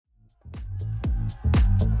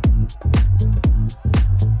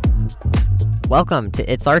Welcome to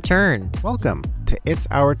It's Our Turn. Welcome to It's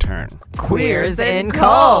Our Turn. Queers and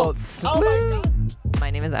Cults. Oh my God. My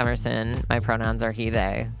name is Emerson. My pronouns are he,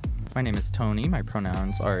 they. My name is Tony. My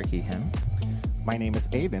pronouns are he, him. My name is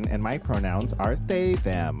Aydan, and my pronouns are they,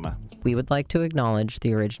 them. We would like to acknowledge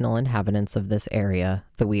the original inhabitants of this area,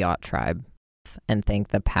 the Wiyot tribe, and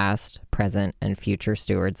thank the past, present, and future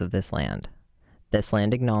stewards of this land. This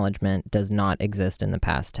land acknowledgement does not exist in the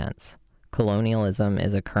past tense. Colonialism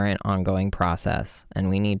is a current ongoing process, and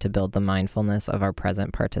we need to build the mindfulness of our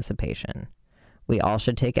present participation. We all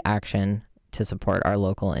should take action to support our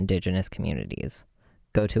local indigenous communities.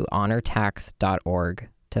 Go to honortax.org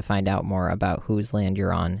to find out more about whose land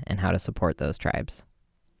you're on and how to support those tribes.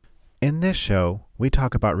 In this show, we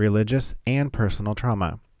talk about religious and personal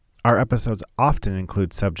trauma. Our episodes often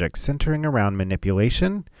include subjects centering around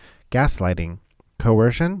manipulation, gaslighting,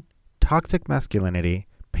 coercion, toxic masculinity,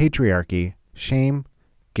 patriarchy, shame,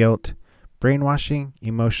 guilt, brainwashing,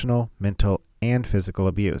 emotional, mental, and physical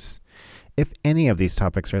abuse. If any of these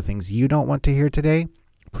topics are things you don't want to hear today,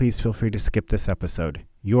 please feel free to skip this episode.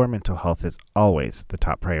 Your mental health is always the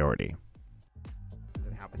top priority. Is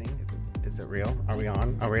it happening? Is it real? Are we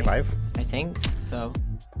on? Are we live? I think so.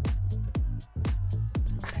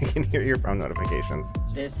 I can hear your phone notifications.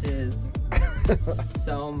 This is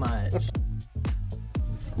so much.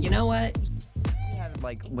 You know what?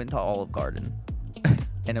 Went to Olive Garden.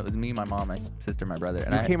 And it was me, my mom, my sister, my brother.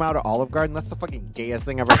 And You came out of Olive Garden? That's the fucking gayest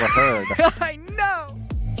thing I've ever heard. I know!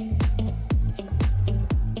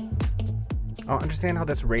 I don't understand how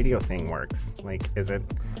this radio thing works. Like, is it...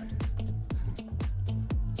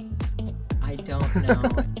 I don't know.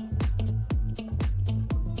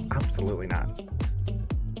 Absolutely not.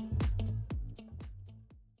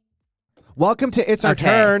 Welcome to It's Our Okay.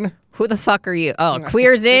 Turn. Who the fuck are you? Oh,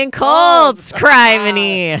 Queers and Cults,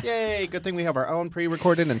 criminy. Yay, good thing we have our own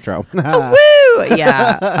pre-recorded intro. Woo!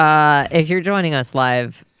 Yeah. If you're joining us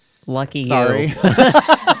live, lucky Sorry. you.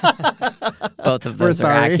 Both of those We're are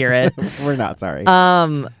sorry. accurate. We're not sorry.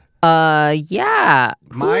 Yeah.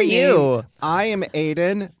 Who are you? I am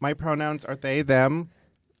Aydan. My pronouns are they, them.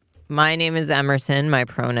 My name is Emerson. My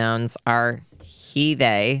pronouns are he,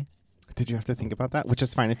 they. Did you have to think about that? Which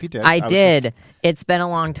is fine if you did. I was did. just- It's been a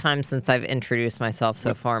long time since I've introduced myself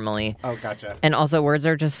so formally. Oh, gotcha. And also, words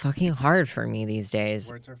are just fucking hard for me these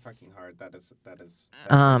days. Words are fucking hard. That is a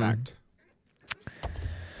fact.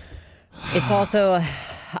 It's also,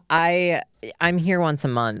 I'm here once a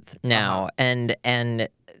month now, and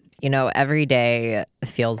you know, every day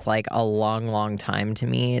feels like a long time to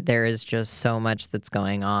me. There is just so much that's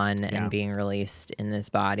going on and being released in this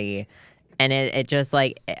body, and it just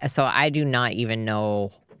like, so I do not even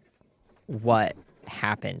know what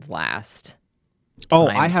happened last. Oh,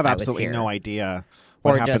 time I have was here. here. No idea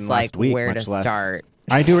what Or happened just last like week. where to much less. start.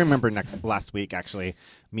 I do remember last week actually.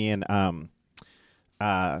 Me and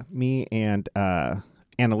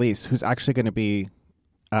Annalise, who's actually going to be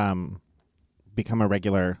become a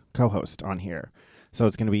regular co-host on here. So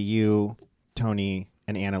it's going to be you, Tony,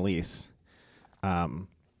 and Annalise.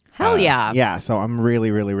 Hell yeah. Yeah, so I'm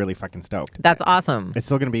really fucking stoked. That's awesome. It's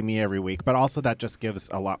still going to be me every week, but also that just gives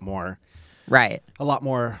a lot more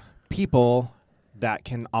people that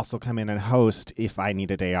can also come in and host if I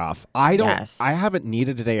need a day off. I haven't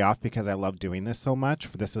needed a day off because I love doing this so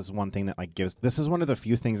much. This is one thing that this is one of the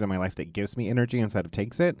few things in my life that gives me energy instead of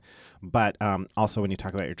takes it. But also when you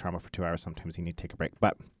talk about your trauma for 2 hours, sometimes you need to take a break.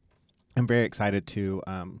 But I'm very excited to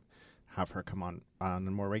have her come on a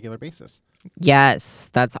more regular basis. Yes,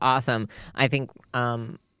 that's awesome. I think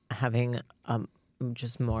having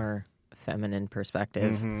just more feminine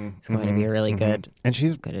perspective is going to be a really good, and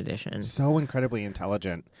she's good addition. So incredibly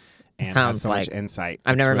intelligent and Sounds has so like much insight.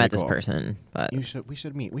 I've It's never really met this cool. person, but We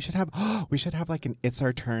should meet. We should have like an It's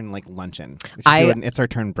Our Turn like luncheon. We should do an It's Our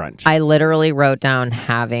Turn brunch. I literally wrote down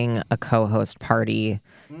having a co-host party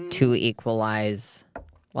to equalize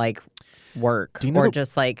like work or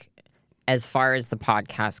just like as far as the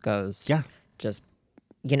podcast goes. Yeah. Just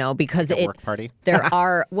because like a work party. There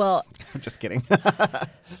are I'm just kidding.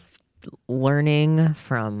 learning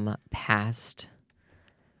from past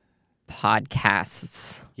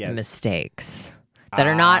podcasts mistakes that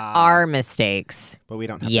are not our mistakes, but we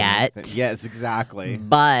don't have yet. Yes, exactly.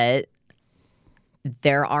 But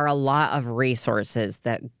there are a lot of resources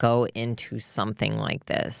that go into something like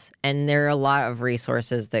this. And there are a lot of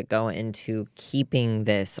resources that go into keeping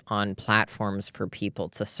this on platforms for people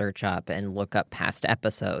to search up and look up past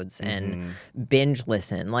episodes and binge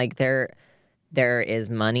listen. Like there is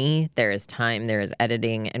money, there is time, there is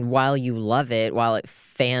editing. And while you love it, while it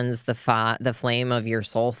fans the flame of your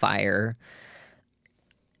soul fire,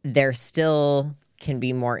 there still can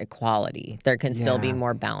be more equality. There can still be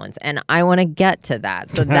more balance. And I want to get to that.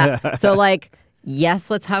 So like, yes,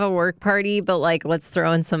 let's have a work party, but like, let's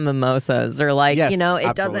throw in some mimosas or like, Yes, it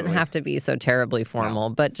absolutely. doesn't have to be so terribly formal,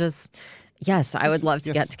 but just, yes, I would love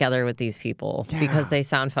to get together with these people because they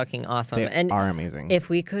sound fucking awesome. They are amazing. If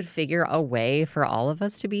we could figure a way for all of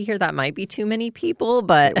us to be here, that might be too many people,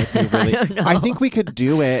 but it would be really, I don't know. I think we could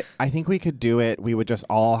do it. We would just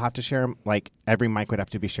all have to share, like every mic would have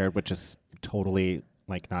to be shared, which is totally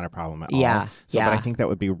like not a problem at all. But I think that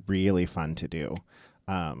would be really fun to do.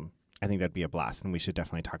 I think that'd be a blast, and we should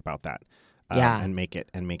definitely talk about that. And make it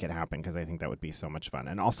happen, because I think that would be so much fun.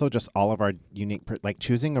 And also just all of our unique, like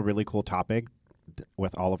choosing a really cool topic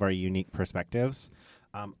with all of our unique perspectives.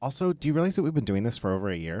 Also, do you realize that we've been doing this for over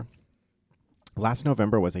a year? Last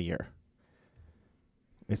November was a year.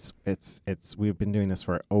 We've been doing this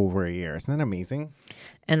for over a year. Isn't that amazing?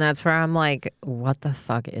 And that's where I'm like, what the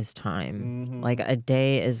fuck is time? Mm-hmm. Like a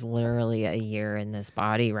day is literally a year in this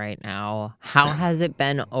body right now. How has it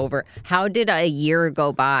been over? How did a year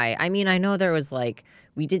go by? I mean, I know there was like,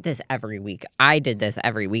 we did this every week. I did this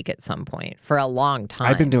every week at some point for a long time.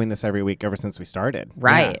 I've been doing this every week ever since we started.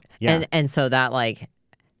 Right. Yeah. And so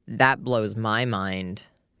that blows my mind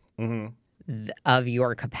of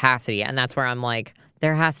your capacity. And that's where I'm like,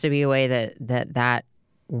 there has to be a way that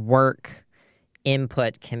work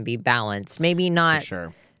input can be balanced. Maybe not. For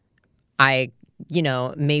sure.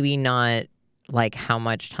 Maybe not like how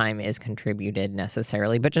much time is contributed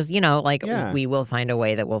necessarily, but just, we will find a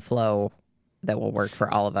way that will flow, that will work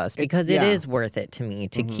for all of us, because it is worth it to me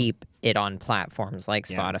to keep it on platforms like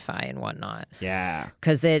Spotify and whatnot. Yeah.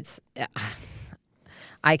 Because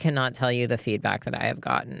I cannot tell you the feedback that I have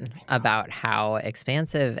gotten about how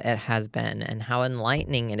expansive it has been and how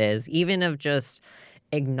enlightening it is, even of just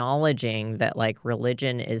acknowledging that like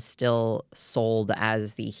religion is still sold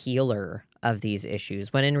as the healer of these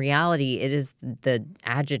issues, when in reality it is the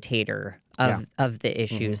agitator of the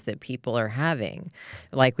issues that people are having.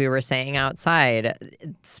 Like we were saying outside,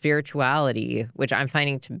 spirituality, which I'm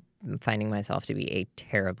finding myself to be a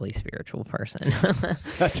terribly spiritual person.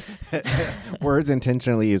 Words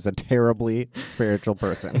intentionally use a terribly spiritual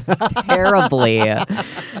person. Terribly.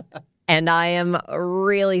 And I am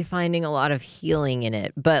really finding a lot of healing in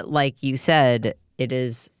it. But like you said, it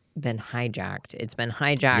has been hijacked. It's been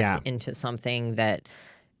hijacked into something that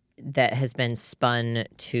has been spun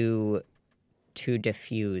to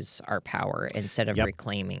diffuse our power instead of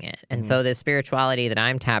reclaiming it. And so the spirituality that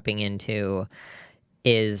I'm tapping into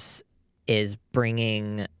is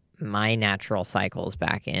bringing my natural cycles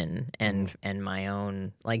back in, and my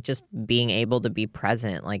own, like just being able to be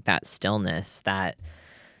present, like that stillness, that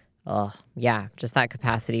just that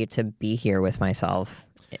capacity to be here with myself.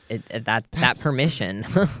 That permission.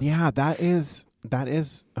 Yeah, that is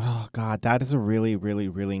oh God, that is a really, really,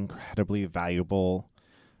 really incredibly valuable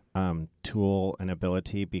tool and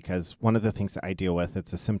ability, because one of the things that I deal with,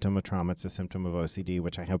 it's a symptom of trauma, it's a symptom of OCD,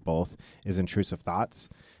 which I have both, is intrusive thoughts.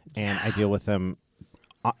 And I deal with them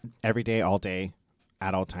every day, all day,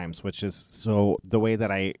 at all times, which is, so the way that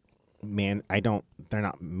they're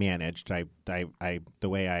not managed. The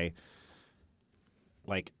way I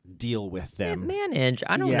like deal with them. Manage.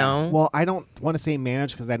 I don't know. Well, I don't want to say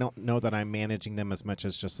manage, because I don't know that I'm managing them as much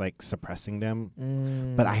as just like suppressing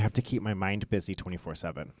them. But I have to keep my mind busy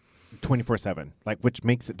 24/7, like, which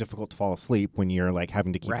makes it difficult to fall asleep when you're like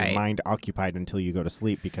having to keep your mind occupied until you go to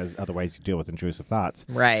sleep, because otherwise you deal with intrusive thoughts.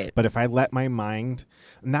 Right. But if I let my mind,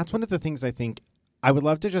 and that's one of the things I think I would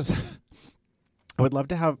love to just, I would love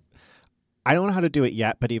to have, I don't know how to do it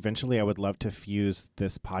yet, but eventually I would love to fuse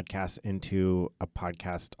this podcast into a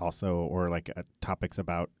podcast also, or like topics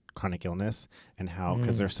about chronic illness and how,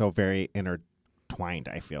 because they're so very intertwined,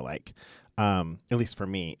 I feel like, at least for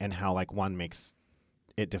me, and how like one makes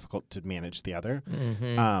it difficult to manage the other.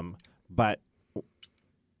 But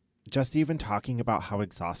just even talking about how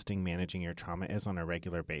exhausting managing your trauma is on a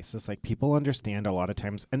regular basis, like people understand a lot of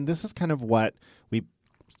times, and this is kind of what we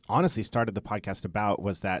honestly started the podcast about,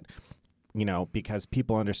 was that, because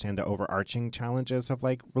people understand the overarching challenges of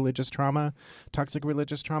like religious trauma, toxic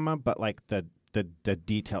religious trauma, but like the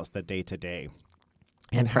details, the day to day,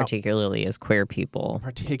 and particularly as queer people,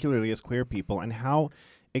 and how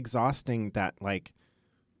exhausting that my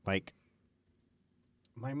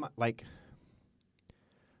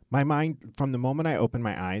mind, from the moment I open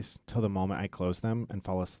my eyes till the moment I close them and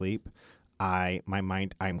fall asleep,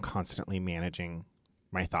 I'm constantly managing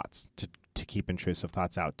my thoughts to keep intrusive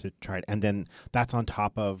thoughts out, to try, and then that's on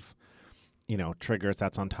top of, triggers,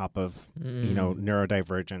 that's on top of,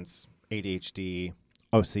 neurodivergence, ADHD,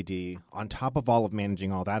 OCD, on top of all of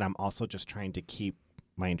managing all that. I'm also just trying to keep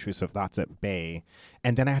my intrusive thoughts at bay.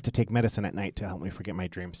 And then I have to take medicine at night to help me forget my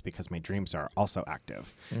dreams because my dreams are also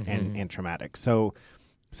active and traumatic. So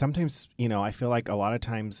sometimes, I feel like a lot of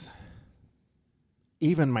times,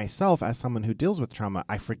 even myself as someone who deals with trauma,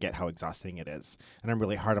 I forget how exhausting it is. And I'm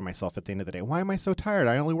really hard on myself at the end of the day. Why am I so tired?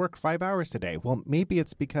 I only work 5 hours today. Well, maybe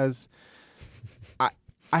it's because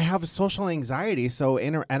I have social anxiety,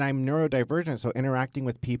 and I'm neurodivergent, so interacting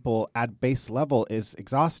with people at base level is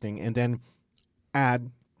exhausting. And then add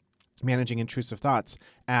managing intrusive thoughts,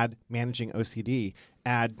 add managing OCD,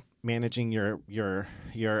 add managing your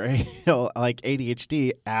like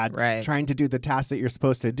ADHD, add trying to do the tasks that you're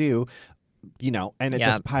supposed to do, and it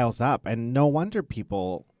just piles up. And no wonder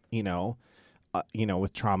people,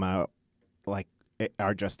 with trauma, like,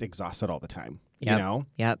 are just exhausted all the time.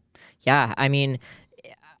 Yep. Yeah. I mean,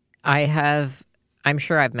 I'm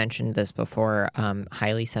sure I've mentioned this before.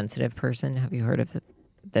 Highly sensitive person. Have you heard of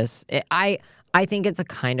this? I think it's a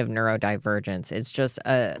kind of neurodivergence. It's just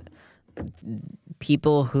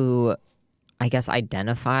people who, I guess,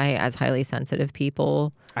 identify as highly sensitive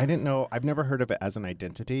people. I didn't know. I've never heard of it as an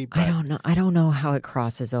identity. But... I don't know how it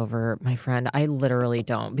crosses over, my friend. I literally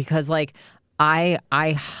don't, because like I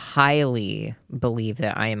highly believe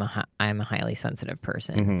that I'm a highly sensitive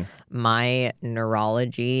person. My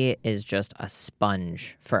neurology is just a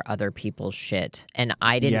sponge for other people's shit, and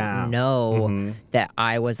I didn't know that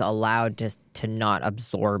I was allowed to not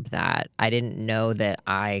absorb that. I didn't know that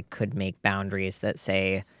I could make boundaries that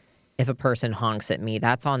say, if a person honks at me,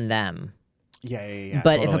 that's on them. Yeah.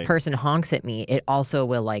 But totally. if a person honks at me, it also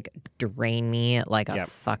will like drain me like a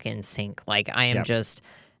fucking sink. Like I am just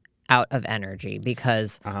out of energy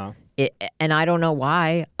because and I don't know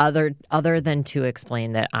why, other than to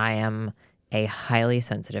explain that I am a highly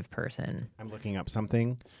sensitive person. I'm looking up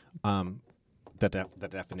something, the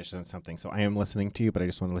definition of something. So I am listening to you, but I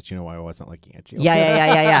just want to let you know why I wasn't looking at you.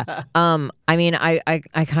 Yeah. I mean,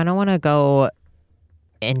 I kind of want to go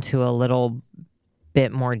into a little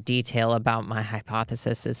bit more detail about my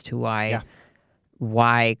hypothesis as to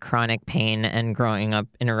why chronic pain and growing up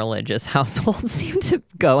in a religious household seem to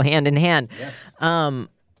go hand in hand. Yes.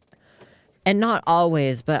 And not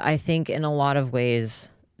always, but I think in a lot of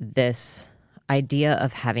ways, this idea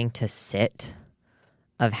of having to sit,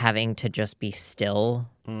 of having to just be still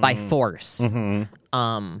by force,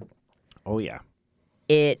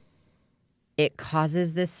 it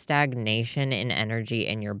causes this stagnation in energy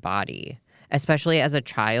in your body. Especially as a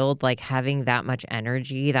child, like having that much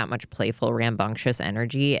energy, that much playful, rambunctious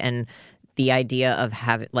energy, and the idea of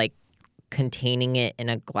containing it in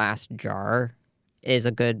a glass jar is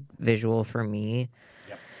a good visual for me.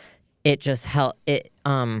 Yep. It just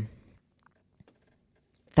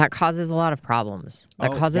that causes a lot of problems.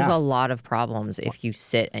 That causes a lot of problems if you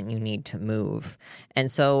sit and you need to move.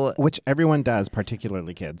 And so, which everyone does,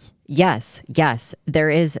 particularly kids. Yes, there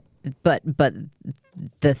is. But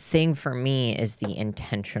the thing for me is the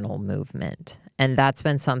intentional movement. And that's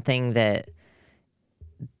been something that,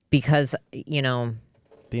 because, can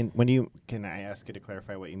I ask you to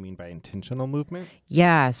clarify what you mean by intentional movement?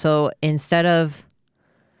 Yeah. So instead of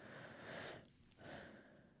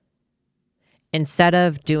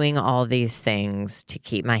doing all these things to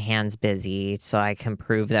keep my hands busy so I can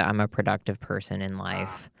prove that I'm a productive person in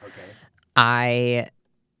life, I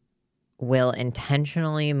will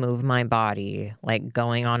intentionally move my body, like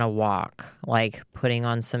going on a walk, like putting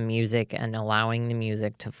on some music and allowing the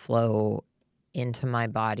music to flow into my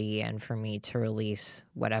body and for me to release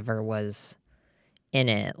whatever was in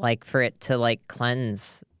it, like for it to like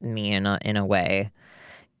cleanse me in a way.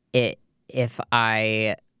 If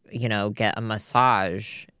I, get a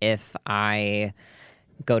massage, if I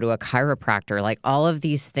go to a chiropractor, like all of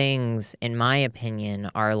these things, in my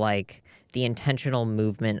opinion, are like the intentional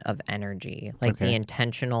movement of energy, like the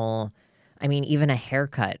intentional, even a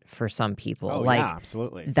haircut for some people,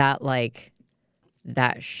 absolutely.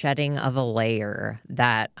 That shedding of a layer,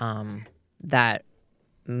 that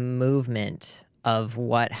movement of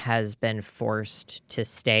what has been forced to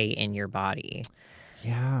stay in your body.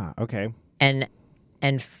 Yeah. Okay. And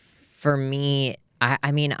for me,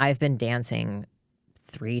 I've been dancing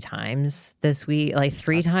 3 times this week, like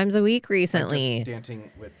 3 times a week recently.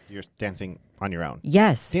 You're dancing on your own.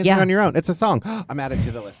 Yes. Dancing on your own. It's a song. I'm added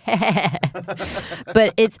to the list.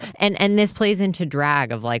 But it's, and this plays into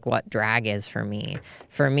drag of like what drag is for me.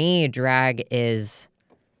 For me, drag is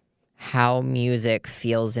how music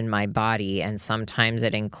feels in my body. And sometimes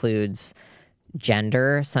it includes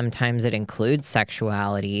gender. Sometimes it includes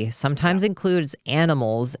sexuality. Sometimes it includes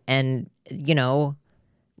animals and,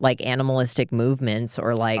 like animalistic movements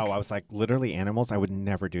or like... Oh, I was like, literally animals? I would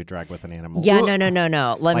never do drag with an animal. Yeah,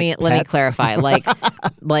 no. Let me clarify. Like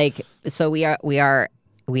like, so we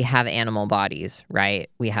have animal bodies, right?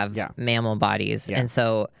 We have mammal bodies. Yeah. And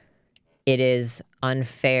so it is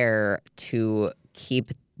unfair to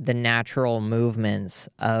keep the natural movements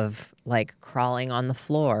of like crawling on the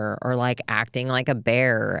floor or like acting like a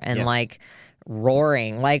bear and like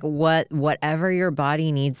roaring, like whatever your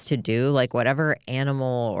body needs to do, like whatever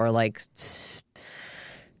animal or like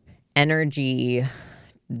energy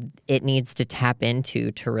it needs to tap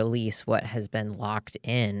into to release what has been locked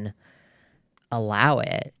in, allow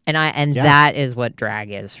it. And that is what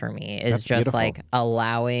drag is for me, is That's just beautiful. like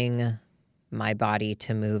allowing my body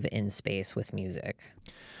to move in space with music.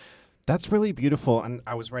 That's really beautiful. And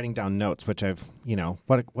I was writing down notes, which I've,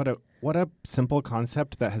 what a simple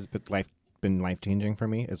concept that has been life changing for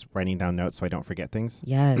me, is writing down notes so I don't forget things.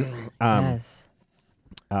 Yes. Yes.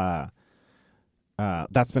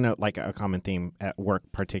 That's been a common theme at work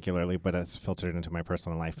particularly, but it's filtered into my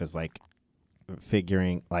personal life, is like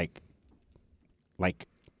figuring like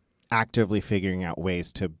actively figuring out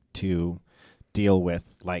ways to deal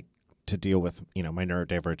with my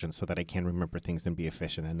neurodivergence, so that I can remember things and be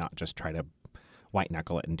efficient and not just try to white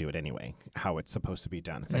knuckle it and do it anyway, how it's supposed to be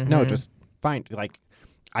done. It's like, no, just fine. Like,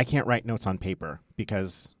 I can't write notes on paper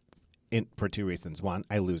because for two reasons. One,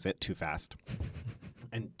 I lose it too fast.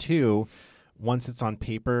 And two, once it's on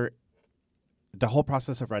paper, the whole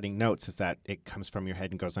process of writing notes is that it comes from your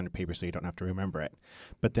head and goes onto paper, so you don't have to remember it.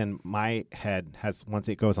 But then my head once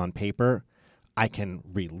it goes on paper, I can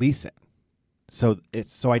release it. So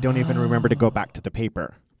I don't even remember to go back to the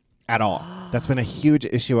paper at all. That's been a huge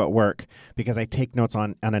issue at work, because I take notes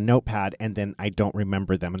on a notepad and then I don't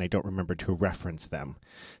remember them and I don't remember to reference them.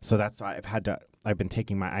 So that's why I've been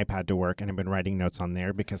taking my iPad to work and I've been writing notes on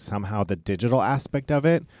there, because somehow the digital aspect of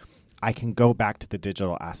it, I can go back to the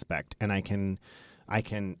digital aspect, and I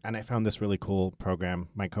found this really cool program.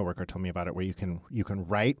 My coworker told me about it, where you can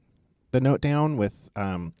write the note down with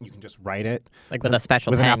you can just write it like with a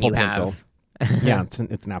special with pen an Apple you pencil. have. Yeah, it's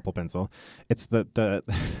an Apple pencil. It's the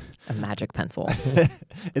a magic pencil.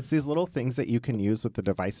 It's these little things that you can use with the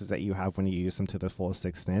devices that you have when you use them to the fullest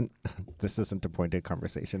extent. This isn't a pointed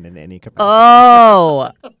conversation in any capacity.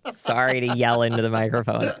 Oh, sorry to yell into the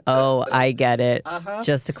microphone. Oh, I get it.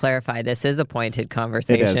 Just to clarify, this is a pointed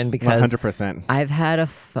conversation, it is, because 100%. I've had a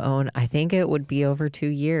phone, I think it would be over 2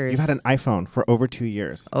 years. You've had an iPhone for over 2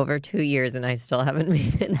 years. Over 2 years, and I still haven't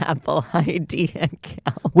made an Apple ID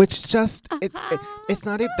account. Which just it's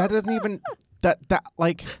not even, that doesn't even that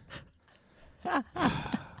like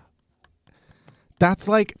that's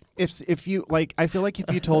like if you like, I feel like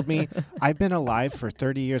if you told me I've been alive for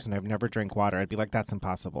 30 years and I've never drank water, I'd be like, that's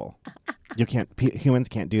impossible. You can't, humans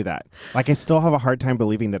can't do that. Like, I still have a hard time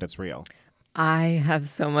believing that it's real. I have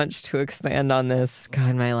so much to expand on this.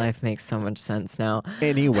 God, my life makes so much sense now.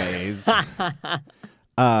 Anyways,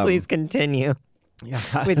 please continue.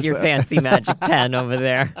 Yeah, with your fancy magic pen over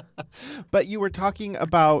there. But you were talking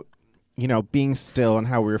about, being still and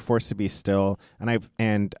how we were forced to be still.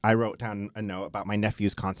 And I wrote down a note about my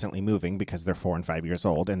nephews constantly moving because they're 4 and 5 years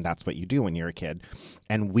old, and that's what you do when you're a kid.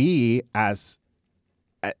 And we, as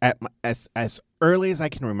early as I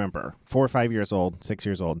can remember, 4 or 5 years old, 6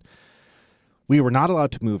 years old, we were not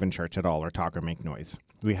allowed to move in church at all or talk or make noise.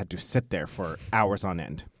 We had to sit there for hours on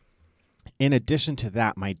end. In addition to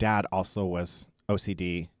that, my dad also was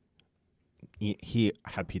OCD. He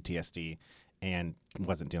had PTSD and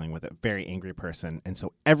wasn't dealing with it. Very angry person. And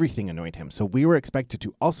so everything annoyed him. So we were expected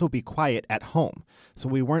to also be quiet at home. So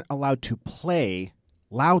we weren't allowed to play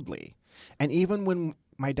loudly. And even when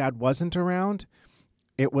my dad wasn't around,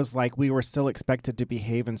 it was like we were still expected to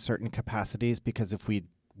behave in certain capacities, because if we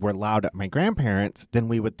were loud at my grandparents, then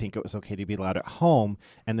we would think it was okay to be loud at home.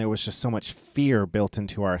 And there was just so much fear built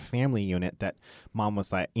into our family unit that mom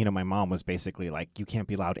was like, my mom was basically like, you can't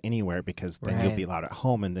be loud anywhere, because then you'll be loud at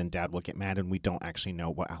home and then dad will get mad, and we don't actually know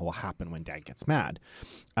what will happen when dad gets mad.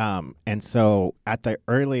 And so at the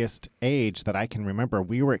earliest age that I can remember,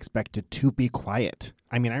 we were expected to be quiet.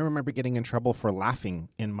 I mean, I remember getting in trouble for laughing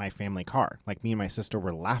in my family car. Like, me and my sister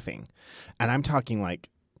were laughing, and I'm talking like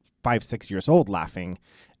 5, 6 years old laughing,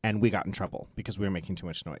 and we got in trouble because we were making too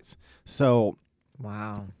much noise. So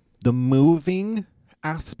wow, the moving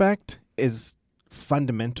aspect is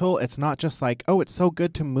fundamental. It's not just like, oh, it's so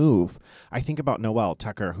good to move. I think about Noelle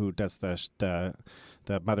Tucker, who does the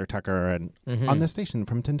Mother Tucker and on this station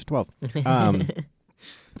from 10 to 12.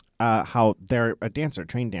 How they're a dancer,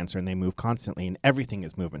 trained dancer, and they move constantly, and everything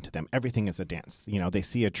is movement to them. Everything is a dance. They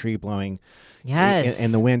see a tree blowing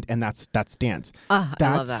in the wind, and that's dance. I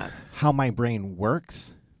love that. How my brain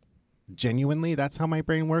works. Genuinely, that's how my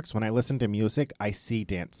brain works. When I listen to music, I see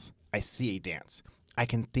dance. I see a dance. I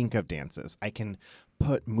can think of dances. I can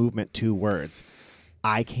put movement to words.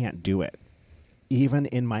 I can't do it. Even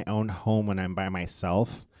in my own home when I'm by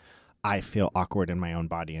myself, I feel awkward in my own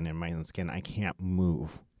body and in my own skin. I can't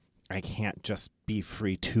move. I can't just be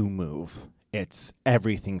free to move.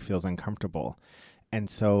 Everything feels uncomfortable. And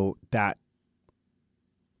so that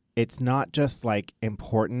it's not just like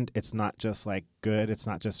important. It's not just like good. It's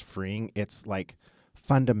not just freeing. It's like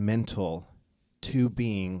fundamental to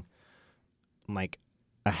being like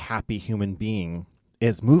a happy human being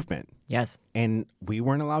is movement. Yes. And we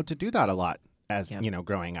weren't allowed to do that a lot as,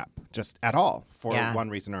 growing up, just at all for one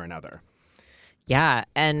reason or another. Yeah.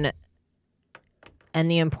 And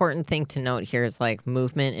the important thing to note here is like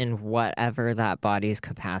movement in whatever that body's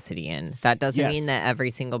capacity in. That doesn't mean that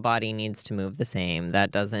every single body needs to move the same.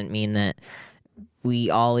 That doesn't mean that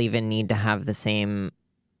we all even need to have the same,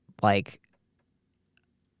 like,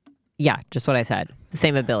 just what I said, the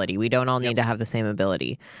same ability. We don't all need to have the same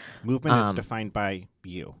ability. Movement is defined by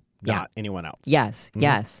you, not anyone else. Yes,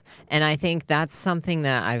 yes. And I think that's something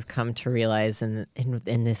that I've come to realize in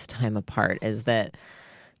this time apart is that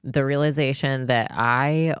the realization that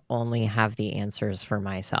I only have the answers for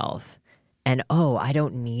myself. And, I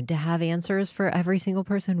don't need to have answers for every single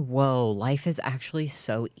person. Whoa, life is actually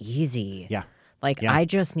so easy. Yeah. I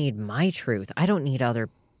just need my truth. I don't need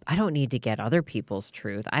to get other people's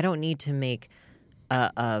truth. I don't need to make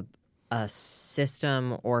a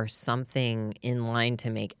system or something in line to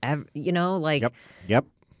make Yep.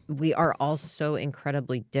 We are all so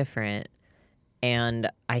incredibly different. And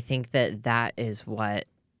I think that is what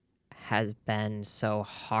has been so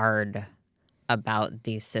hard about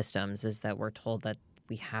these systems is that we're told that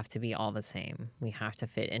we have to be all the same. We have to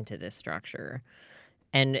fit into this structure.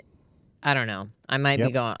 And I don't know. I might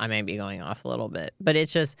be going off a little bit, but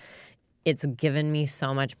it's given me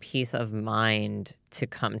so much peace of mind to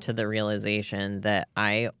come to the realization that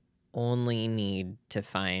I only need to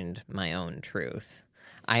find my own truth.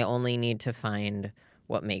 I only need to find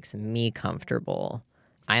what makes me comfortable.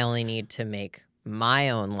 I only need to make my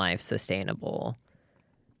own life sustainable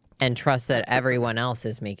and trust that everyone else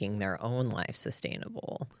is making their own life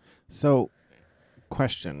sustainable. So,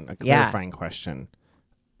 a clarifying question.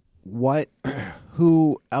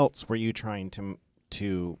 Who else were you trying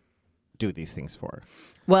to do these things for?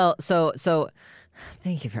 Well, so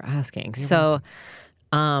thank you for asking.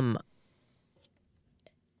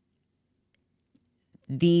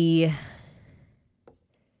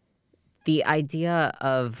 The idea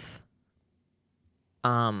of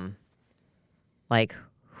like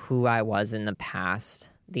who I was in the past,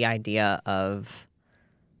 the idea of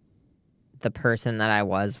the person that I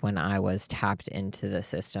was when I was tapped into the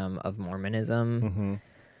system of Mormonism,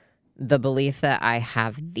 the belief that I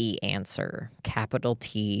have the answer, capital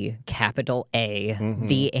T, capital A,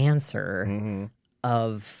 the answer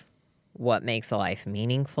of what makes a life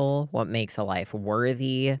meaningful, what makes a life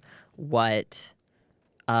worthy, what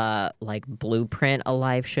blueprint a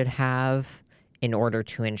life should have in order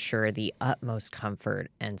to ensure the utmost comfort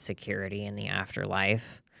and security in the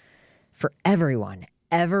afterlife. For everyone,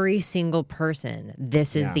 every single person,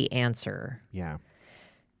 this is the answer. Yeah.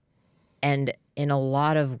 And in a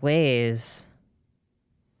lot of ways,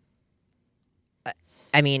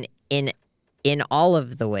 I mean, in all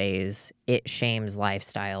of the ways, it shames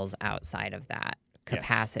lifestyles outside of that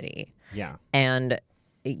capacity. Yes. Yeah. And,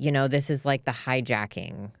 this is like the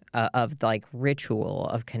hijacking of like ritual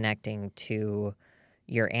of connecting to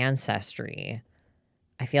your ancestry.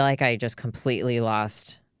 I feel like I just completely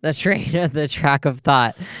lost the track of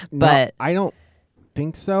thought. But no, I don't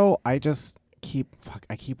think so. I just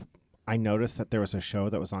I noticed that there was a show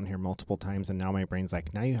that was on here multiple times, and now my brain's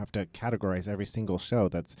like, now you have to categorize every single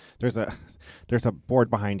show. There's a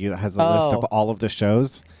board behind you that has a list of all of the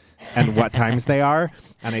shows and what times they are.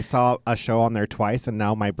 And I saw a show on there twice, and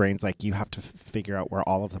now my brain's like, you have to figure out where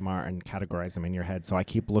all of them are and categorize them in your head. So I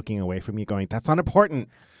keep looking away from you going, that's not important.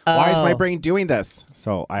 Why is my brain doing this?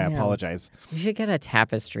 So I apologize. You should get a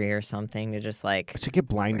tapestry or something to just like... I should get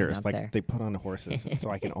blinders like they put on horses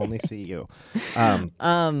so I can only see you. That's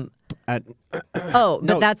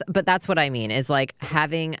what I mean is like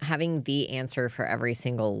having the answer for every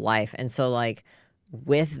single life. And so like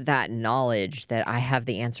with that knowledge that I have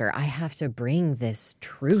the answer, I have to bring this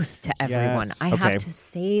truth to everyone. Yes. I have to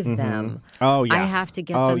save them. Oh yeah. I have to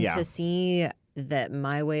get them to see that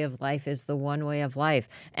my way of life is the one way of life.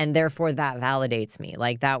 And therefore that validates me.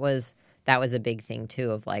 Like that was a big thing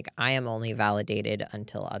too of like, I am only validated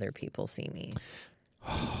until other people see me.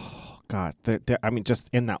 Oh God. I mean, just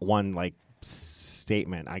in that one like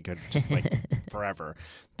statement, I could just like forever.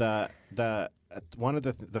 The one of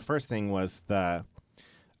the first thing was the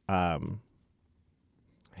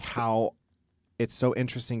how it's so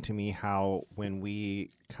interesting to me how when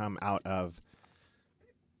we come out of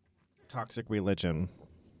toxic religion,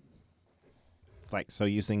 like, so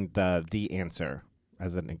using the answer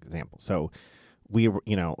as an example. So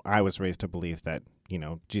I was raised to believe that,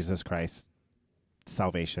 Jesus Christ,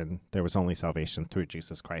 salvation, there was only salvation through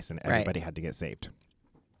Jesus Christ, and everybody had to get saved.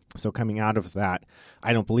 So coming out of that,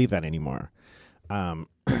 I don't believe that anymore.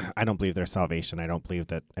 I don't believe there's salvation. I don't believe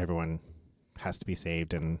that everyone has to be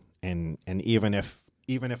saved. And even if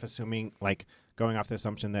assuming, like, going off the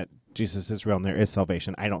assumption that Jesus is real and there is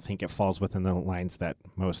salvation, I don't think it falls within the lines that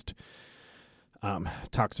most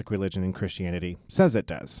toxic religion and Christianity says it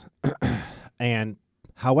does. And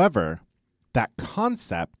however, that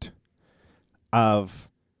concept of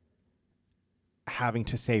having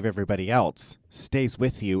to save everybody else stays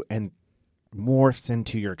with you and morphs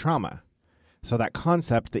into your trauma. So that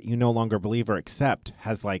concept that you no longer believe or accept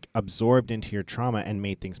has, like, absorbed into your trauma and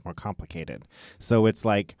made things more complicated. So it's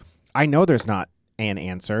like, I know there's not an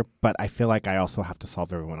answer, but I feel like I also have to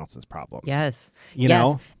solve everyone else's problems. Yes. You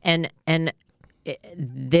know? And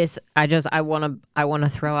this, I want to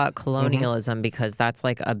throw out colonialism because that's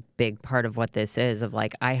like a big part of what this is, of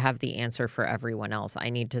like, I have the answer for everyone else.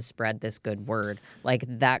 I need to spread this good word. Like,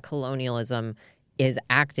 that colonialism is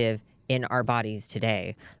active in our bodies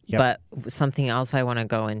today. Yep. But something else I want to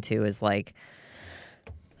go into is like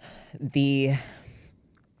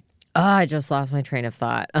I just lost my train of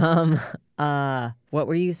thought. What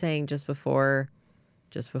were you saying just before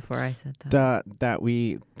I said that? That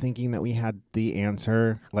we thinking that we had the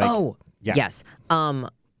answer. Like, yes. Some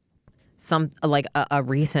like a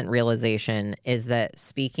recent realization is that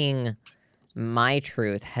speaking my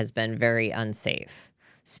truth has been very unsafe.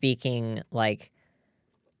 Speaking like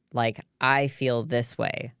I feel this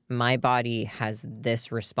way. My body has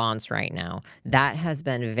this response right now. That has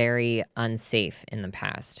been very unsafe in the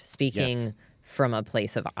past. Speaking from a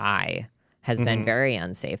place of I has been very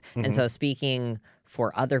unsafe. And so speaking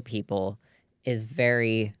for other people is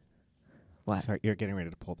very... What? Sorry, you're getting ready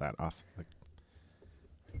to pull that off.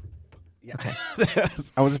 Yeah. Okay.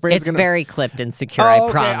 I was afraid it's very clipped and secure,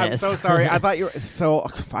 I promise. I'm so sorry. I thought you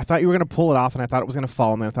were gonna pull it off, and I thought it was gonna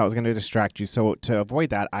fall, and then I thought it was gonna distract you. So to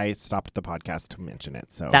avoid that, I stopped the podcast to mention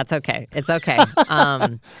it. So that's okay. It's okay.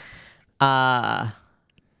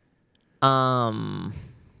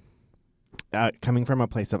 Coming from a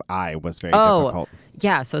place of I was very difficult.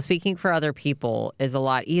 Yeah, so speaking for other people is a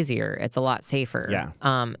lot easier. It's a lot safer.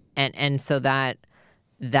 Yeah. And so that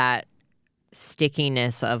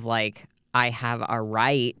stickiness of like, I have a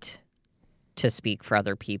right to speak for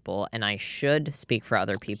other people and I should speak for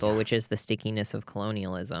other people, which is the stickiness of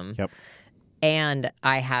colonialism. Yep. And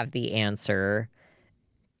I have the answer.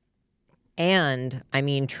 And I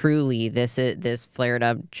mean, truly, this flared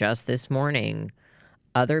up just this morning.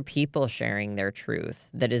 Other people sharing their truth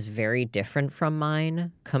that is very different from mine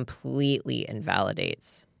completely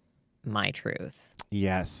invalidates my truth.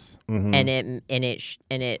 Yes. And it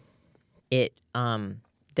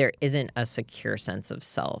there isn't a secure sense of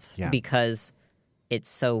self because it's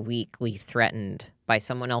so weakly threatened by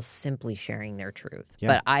someone else simply sharing their truth. Yeah.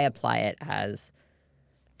 But I apply it as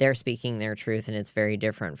they're speaking their truth and it's very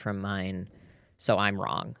different from mine, so I'm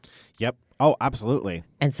wrong. Yep. Oh, absolutely.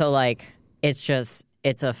 And so like it's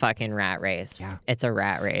a fucking rat race. Yeah. It's a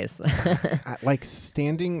rat race. Like,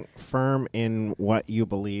 standing firm in what you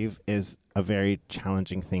believe is a very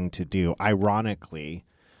challenging thing to do. Ironically,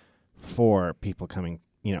 for people coming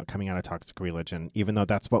out of toxic religion, even though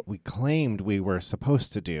that's what we claimed we were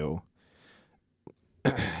supposed to do,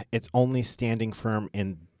 it's only standing firm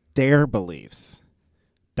in their beliefs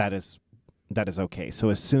that is okay. So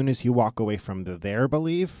as soon as you walk away from their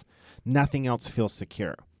belief, nothing else feels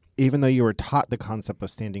secure. Even though you were taught the concept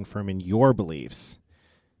of standing firm in your beliefs,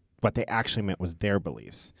 what they actually meant was their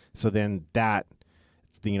beliefs. So then that,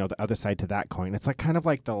 the other side to that coin, it's like kind of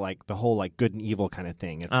like the whole like good and evil kind of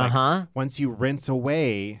thing. It's like once you rinse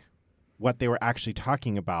away what they were actually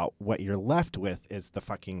talking about, what you're left with is the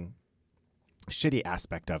fucking shitty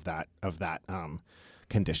aspect of that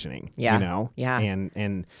conditioning. Yeah. Yeah.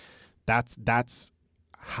 And that's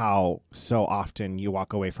how so often you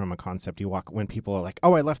walk away from a concept. When people are like,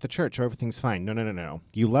 oh, I left the church, so everything's fine. No.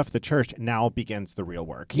 You left the church. Now begins the real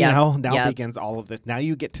work. Now begins all of the, now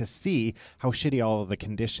you get to see how shitty all of the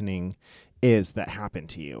conditioning is that happened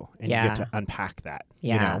to you. And you get to unpack that,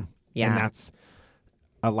 Yeah. And that's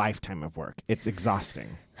a lifetime of work. It's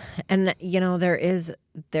exhausting. And, there is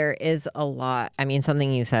a lot. I mean,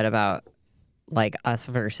 something you said about like us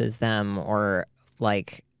versus them, or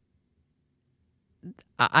like,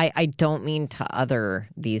 I don't mean to other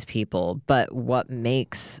these people, but what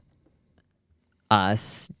makes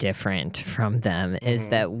us different from them is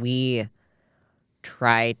that we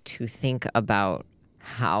try to think about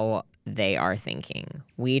how they are thinking.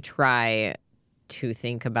 We try to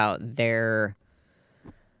think about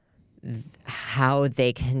how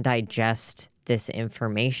they can digest this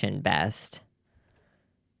information best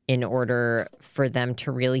in order for them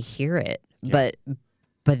to really hear it. Yeah.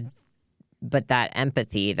 But that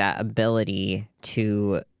empathy, that ability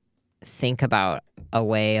to think about a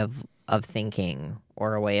way of thinking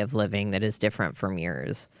or a way of living that is different from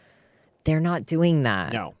yours, they're not doing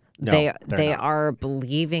that. No, they not. are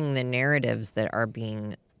believing the narratives that are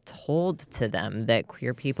being told to them, that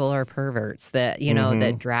queer people are perverts, that, you know,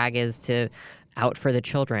 that drag is to out for the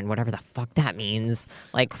children, whatever the fuck that means.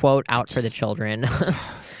 Like, quote, out for the children.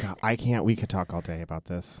 God, I can't. We could talk all day about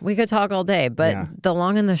this. We could talk all day, but the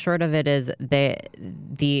long and the short of it is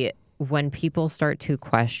when people start to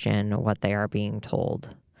question what they are being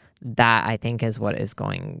told, that I think is what is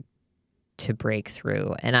going to break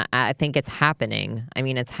through. And I think it's happening. I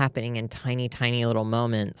mean, it's happening in tiny, tiny little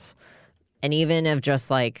moments. And even of just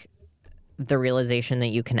like the realization that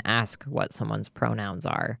you can ask what someone's pronouns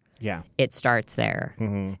are. Yeah. It starts there.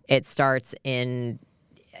 It starts in,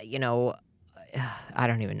 you know, I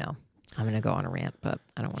don't even know. I'm going to go on a rant, but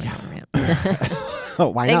I don't want to go on a rant. Oh,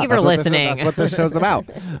 why Thank not? you for listening. That's what this show's about.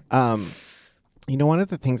 You know, one of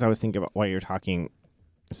the things I was thinking about while you're talking,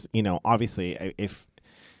 you know, obviously,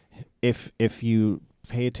 if you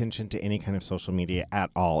pay attention to any kind of social media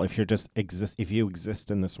at all, if you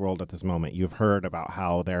exist in this world at this moment, you've heard about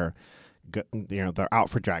how they're out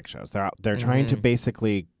for drag shows. They're trying to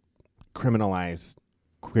basically criminalize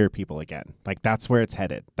queer people again. Like, that's where it's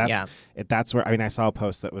headed. That's where, I mean, I saw a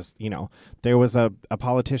post that was, you know, there was a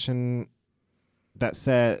politician that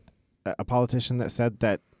said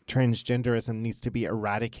that transgenderism needs to be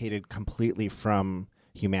eradicated completely from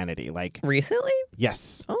humanity. Like, recently?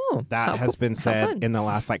 Yes. Oh, that has been said in the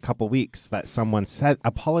last couple weeks, that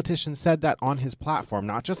a politician said that on his platform,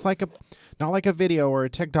 not like a video or a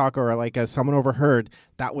TikTok or like someone overheard.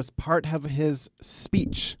 That was part of his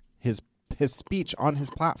speech, his speech on his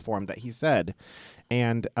platform that he said.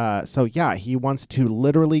 And so he wants to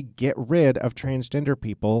literally get rid of transgender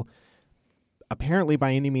people, apparently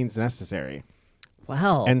by any means necessary.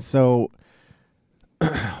 Wow. And so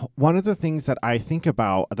one of the things that I think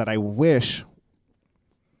about that I wish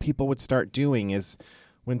people would start doing is,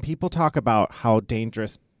 when people talk about how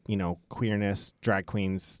dangerous, you know, queerness, drag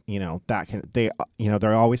queens, you know, they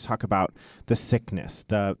always talk about the sickness,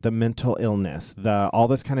 the mental illness, all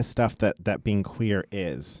this kind of stuff that being queer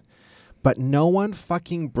is. But no one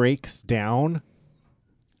fucking breaks down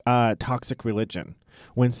toxic religion.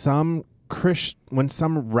 When some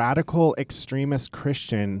radical extremist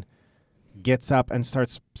Christian gets up and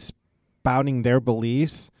starts spouting their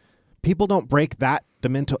beliefs, people don't break the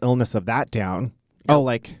mental illness of that down. Yep.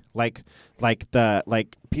 Oh,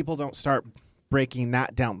 people don't start breaking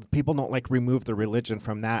that down. People don't remove the religion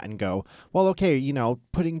from that and go, well, okay, you know,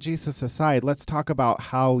 putting Jesus aside, let's talk about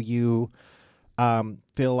how you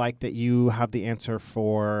feel like that you have the answer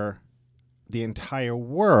for the entire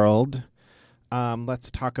world. Let's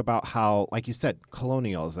talk about how, like you said,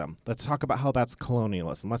 colonialism. Let's talk about how that's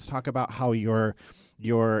colonialism. Let's talk about how you're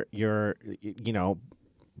you know,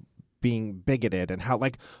 being bigoted, and how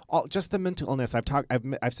just the mental illness.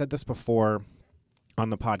 I've said this before on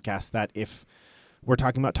the podcast, that if we're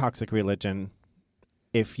talking about toxic religion,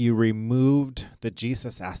 if you removed the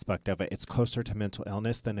Jesus aspect of it, it's closer to mental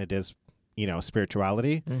illness than it is, you know,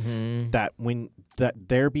 spirituality. That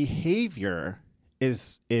their behavior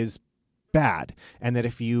is bad, and that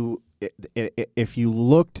if you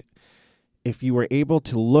were able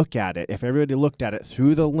to look at it, if everybody looked at it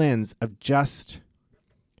through the lens of just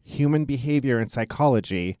human behavior and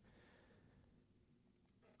psychology,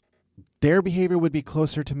 their behavior would be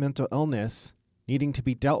closer to mental illness needing to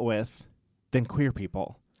be dealt with than queer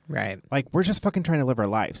people. Right. Like, we're just fucking trying to live our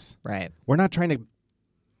lives. Right. We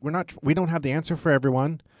don't have the answer for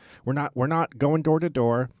everyone. We're not going door to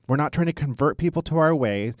door. We're not trying to convert people to our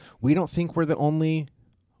ways. We don't think we're the only,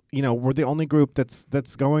 you know, we're the only group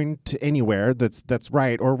that's going to anywhere that's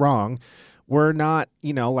right or wrong. We're not,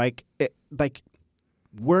 you know,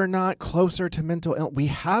 we're not closer to mental illness. We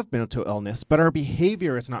have mental illness, but our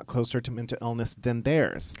behavior is not closer to mental illness than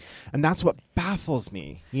theirs. And that's what baffles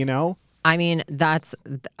me, you know? I mean, that's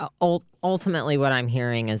ultimately what I'm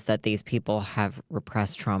hearing, is that these people have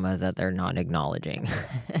repressed trauma that they're not acknowledging.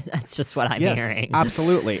 That's just what I'm hearing.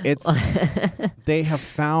 Absolutely. They have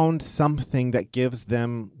found something that gives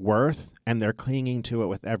them worth, and they're clinging to it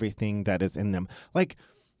with everything that is in them. Like,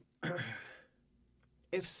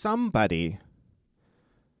 if somebody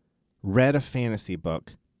read a fantasy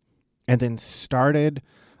book, and then started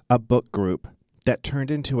a book group that turned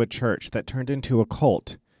into a church, that turned into a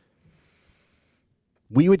cult,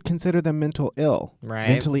 we would consider them mentally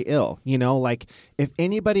ill. You know, like if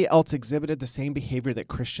anybody else exhibited the same behavior that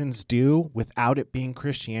Christians do without it being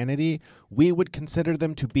Christianity, we would consider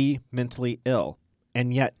them to be mentally ill.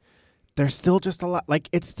 And yet there's still just a lot, like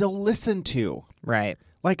it's still listened to. Right.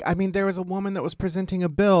 Like, I mean, there was a woman that was presenting a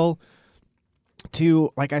bill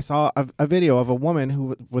to, like, I saw a video of a woman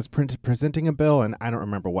who was presenting a bill, and I don't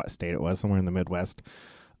remember what state it was, somewhere in the Midwest,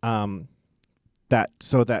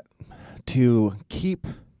 that to keep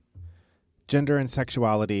gender and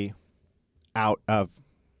sexuality out of,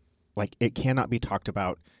 like, it cannot be talked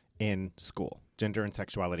about in school. Gender and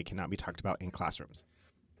sexuality cannot be talked about in classrooms.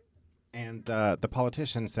 And the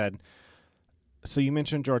politician said, so you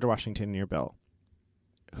mentioned George Washington in your bill.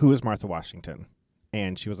 Who is Martha Washington?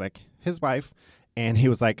 And she was like, his wife. And he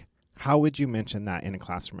was like, how would you mention that in a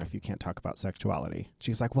classroom if you can't talk about sexuality?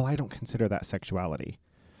 She's like, well, I don't consider that sexuality.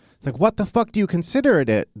 It's like, what the fuck do you consider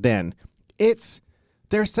it then?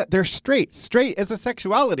 They're straight. Straight is a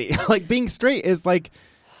sexuality. Like, being straight is like,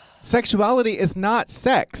 sexuality is not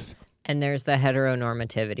sex. And there's the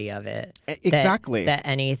heteronormativity of it. Exactly. That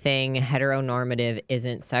anything heteronormative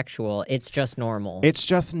isn't sexual. It's just normal. It's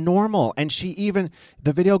just normal. And the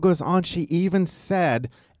video goes on, she even said,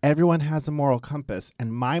 everyone has a moral compass,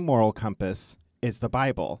 and my moral compass is the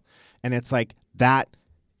Bible. And it's like, that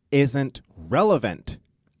isn't relevant.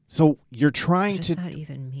 So you're trying what to... What does that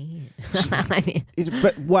even mean?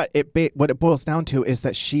 But what it boils down to is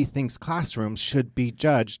that she thinks classrooms should be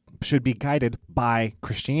guided by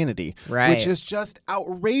Christianity, right? Which is just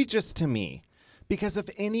outrageous to me, because if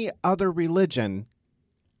any other religion,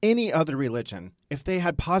 if they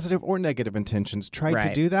had positive or negative intentions, tried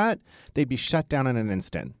to do that, they'd be shut down in an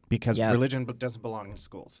instant, because religion doesn't belong in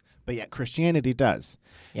schools, but yet Christianity does.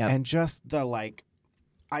 And just I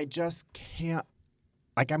just can't.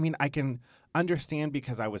 Like, I mean, I can understand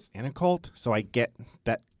because I was in a cult, so I get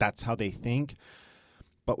that that's how they think.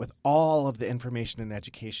 But with all of the information and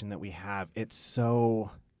education that we have, it's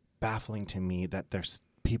so baffling to me that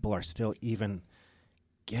people are still even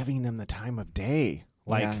giving them the time of day.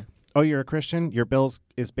 Like, oh, you're a Christian? Your bill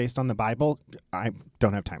is based on the Bible? I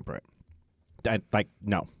don't have time for it.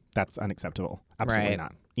 No, that's unacceptable. Absolutely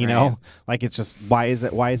not. You know, like, it's just, why is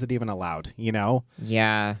it even allowed? You know?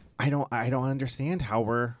 Yeah. I don't understand how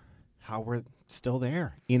we're still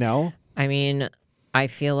there, you know? I mean, I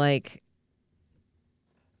feel like,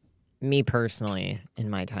 me personally, in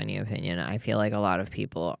my tiny opinion, I feel like a lot of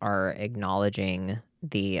people are acknowledging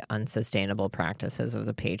the unsustainable practices of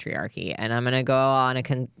the patriarchy, and I'm gonna go on a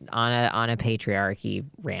patriarchy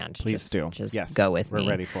rant. Please just yes, go with me. We're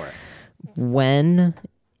ready for it. When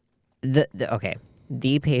the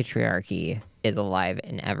patriarchy is alive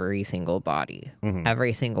in every single body,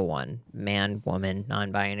 every single one, man, woman,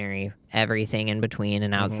 non-binary, everything in between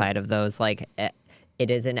and outside of those, like, it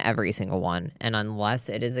is in every single one. And unless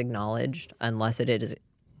it is acknowledged, unless it is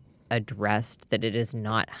addressed that it is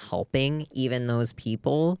not helping even those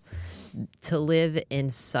people to live in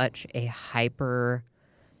such a hyper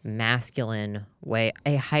masculine way,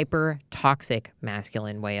 a hyper toxic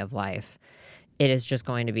masculine way of life, it is just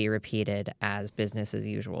going to be repeated as business as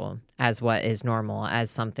usual, as what is normal, as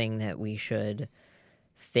something that we should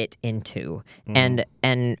fit into. And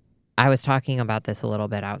I was talking about this a little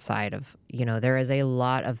bit outside of, there is a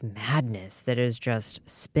lot of madness that is just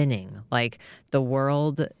spinning. Like, the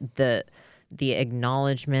world, the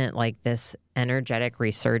acknowledgement, like this energetic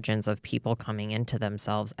resurgence of people coming into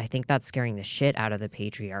themselves, I think that's scaring the shit out of the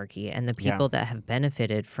patriarchy. And the people that have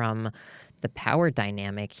benefited from the power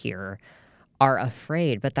dynamic here are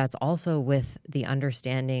afraid, but that's also with the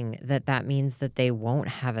understanding that that means that they won't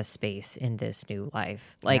have a space in this new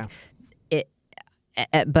life. Like,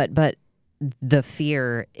 but the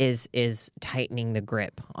fear is tightening the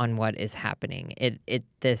grip on what is happening.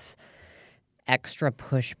 This extra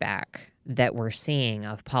pushback that we're seeing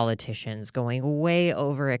of politicians going way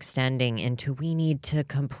overextending into, we need to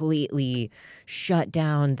completely shut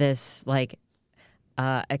down this, like,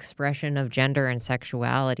 expression of gender and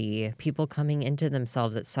sexuality, people coming into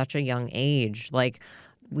themselves at such a young age. Like,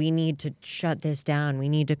 we need to shut this down. We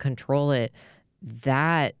need to control it.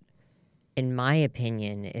 That, in my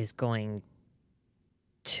opinion, is going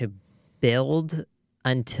to build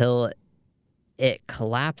until it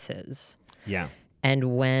collapses. Yeah.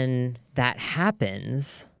 And when that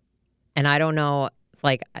happens, and I don't know,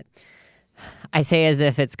 like, I say as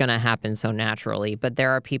if it's going to happen so naturally, but there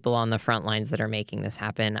are people on the front lines that are making this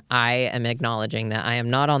happen. I am acknowledging that I am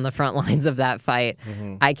not on the front lines of that fight.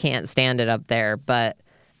 I can't stand it up there, but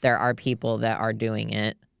There are people that are doing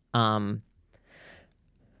it. But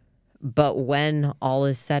when all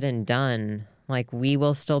is said and done, like, we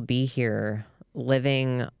will still be here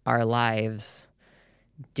living our lives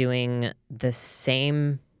doing the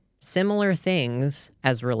similar things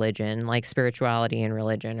as religion, like spirituality and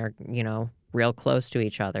religion are, real close to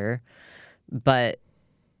each other, but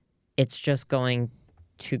it's just going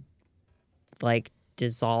to like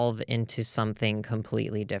dissolve into something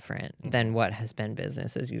completely different than what has been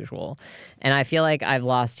business as usual. And I feel like I've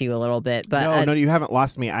lost you a little bit, but no, you haven't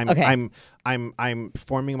lost me. Okay. I'm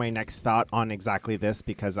forming my next thought on exactly this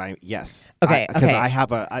because because Okay. I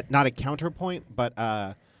have a not a counterpoint, but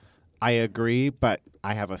I agree, but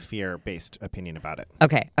I have a fear-based opinion about it.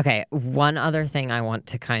 Okay. One other thing I want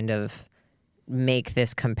to kind of make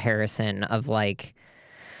this comparison of, like,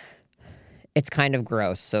 it's kind of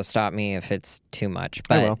gross, so stop me if it's too much.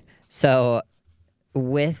 But I will. So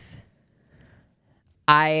with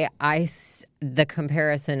the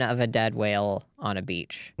comparison of a dead whale on a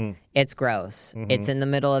beach, it's gross. Mm-hmm. It's in the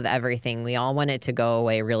middle of everything. We all want it to go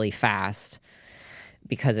away really fast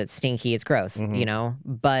because it's stinky. It's gross,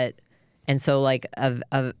 But and so like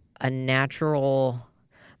a natural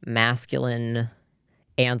masculine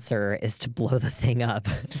answer is to blow the thing up.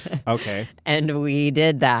 Okay. And we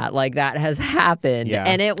did that. Like, that has happened. Yeah.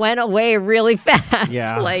 And it went away really fast.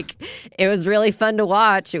 Yeah. Like, it was really fun to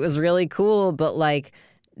watch. It was really cool. But, like,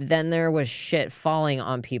 then there was shit falling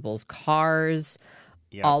on people's cars,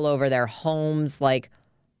 all over their homes. Like,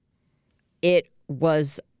 it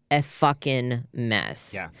was a fucking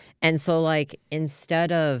mess. Yeah. And so, like,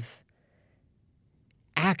 instead of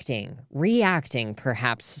reacting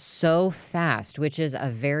perhaps so fast, which is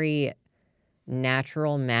a very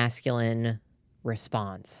natural masculine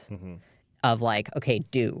response of like, okay,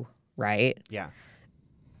 do, right? Yeah.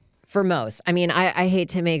 For most. I mean, I hate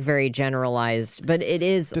to make very generalized, but it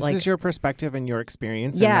is This like... is your perspective and your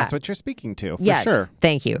experience, and Yeah. that's what you're speaking to, for Yes. sure.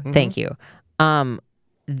 Thank you. Thank you.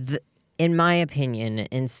 In my opinion,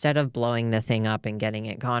 instead of blowing the thing up and getting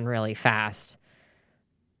it gone really fast,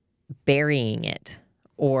 burying it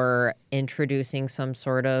or introducing some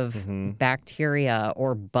sort of bacteria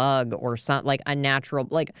or bug or something, like a natural,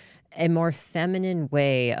 like a more feminine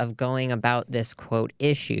way of going about this quote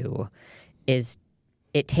issue is,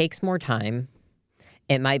 it takes more time.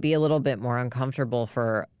 It might be a little bit more uncomfortable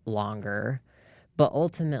for longer, but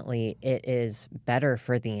ultimately it is better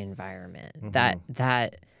for the environment.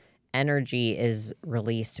 That energy is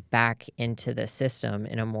released back into the system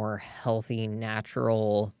in a more healthy,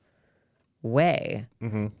 natural way.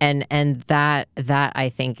 And that I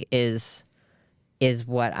think is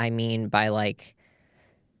what I mean by like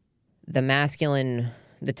the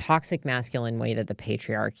toxic masculine way that the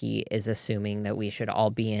patriarchy is assuming that we should all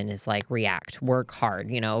be in is like react, work hard,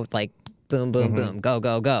 like boom, boom, boom, go,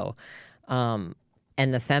 go, go. And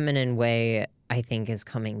the feminine way, I think, is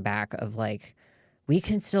coming back of like, we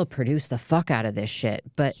can still produce the fuck out of this shit,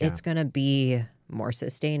 but it's going to be more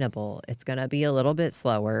sustainable. It's going to be a little bit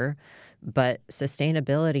slower, but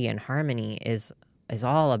sustainability and harmony is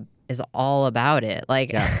all about it.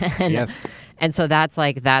 Like, and so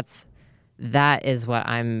that is what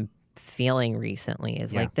I'm feeling recently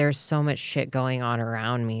is like, there's so much shit going on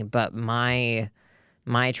around me, but my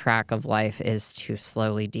track of life is to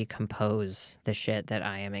slowly decompose the shit that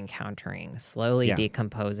I am encountering,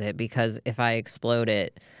 decompose it, because if I explode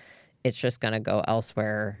it, it's just going to go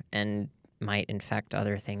elsewhere and might infect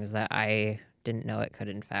other things that I didn't know it could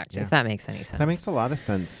infect, if that makes any sense. That makes a lot of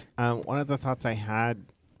sense. One of the thoughts I had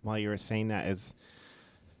while you were saying that is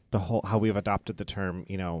the whole, how we've adopted the term,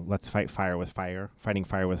 let's fighting fire with fire.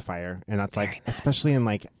 And that's very like, especially in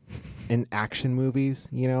like in action movies,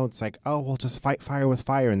 it's like, oh, we'll just fight fire with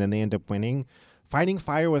fire. And then they end up winning. Fighting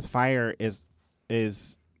fire with fire is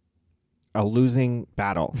a losing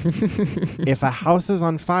battle. If a house is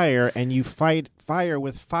on fire and you fight fire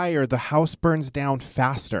with fire, the house burns down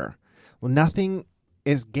faster. Well, nothing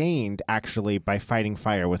is gained actually by fighting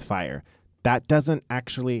fire with fire. That doesn't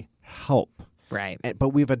actually help. Right. But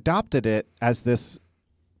we've adopted it as this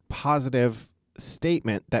positive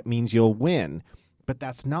statement that means you'll win. But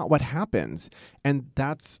that's not what happens. And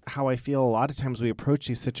that's how I feel a lot of times we approach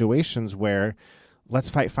these situations where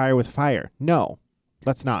let's fight fire with fire. No,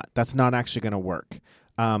 let's not. That's not actually going to work.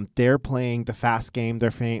 They're playing the fast game.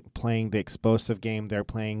 They're playing the explosive game. They're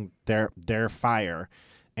playing their fire.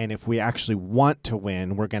 And if we actually want to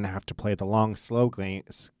win, we're going to have to play the long, slow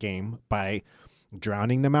game by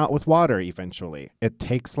drowning them out with water eventually. It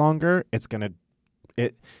takes longer.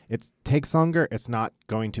 It takes longer. It's not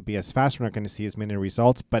going to be as fast. We're not going to see as many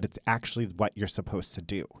results, but it's actually what you're supposed to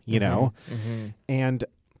do, you know? And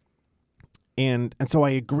And so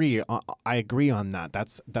I agree. I agree on that.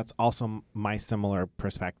 That's also my similar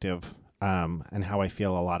perspective, and how I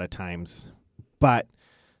feel a lot of times. But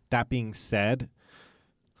that being said,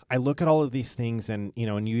 I look at all of these things, and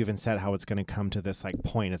and you even said how it's going to come to this like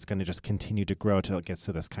point. It's going to just continue to grow till it gets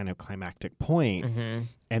to this kind of climactic point,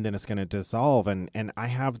 and then it's going to dissolve. And I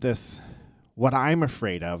have this, what I'm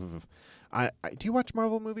afraid of. Do you watch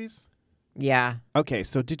Marvel movies? Yeah. Okay,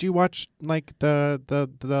 so did you watch like the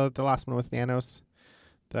last one with Thanos,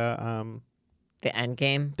 the End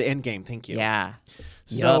Game? The End Game? Thank you. Yeah.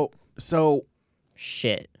 So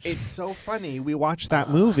shit. It's so funny. We watched that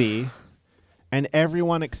movie, and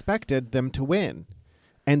everyone expected them to win,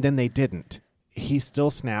 and then they didn't. He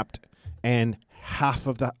still snapped, and half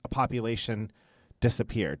of the population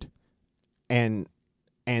disappeared, and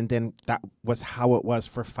then that was how it was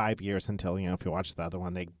for 5 years until if you watch the other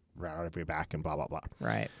one, they right every back and blah blah blah.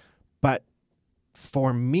 Right. But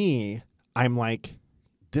for me, I'm like,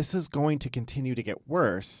 this is going to continue to get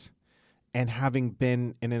worse. And having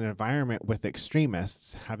been in an environment with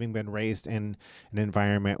extremists, having been raised in an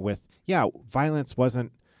environment with violence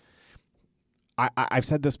wasn't. I've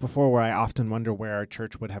said this before, where I often wonder where our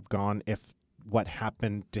church would have gone if what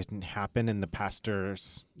happened didn't happen, and the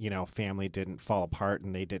pastor's family didn't fall apart,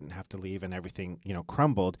 and they didn't have to leave, and everything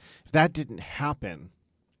crumbled. If that didn't happen,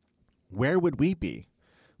 where would we be?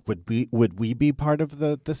 Would we be part of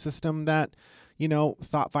the system that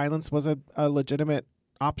thought violence was a legitimate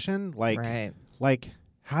option? Like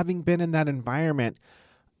having been in that environment,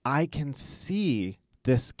 I can see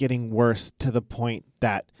this getting worse to the point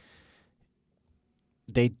that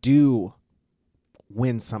they do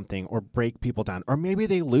win something or break people down, or maybe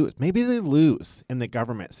they lose in the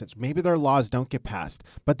government. Maybe their laws don't get passed,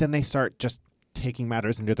 but then they start just taking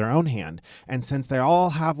matters into their own hand. And since they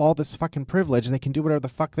all have all this fucking privilege, they can do whatever the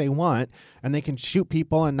fuck they want, and they can shoot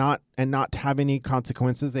people and not have any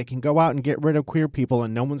consequences. They can go out and get rid of queer people,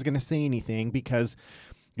 and no one's going to say anything because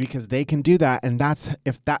they can do that. And that's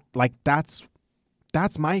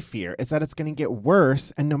my fear, is that it's going to get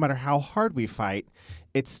worse, and no matter how hard we fight,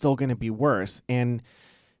 it's still going to be worse. And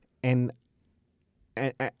that's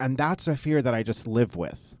a fear that I just live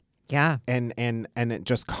with. Yeah. And it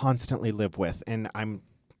just constantly live with. And I'm,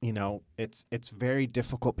 it's very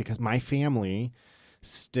difficult because my family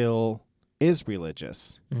still is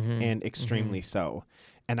religious, and extremely so.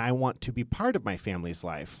 And I want to be part of my family's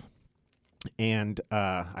life. And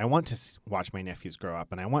I want to watch my nephews grow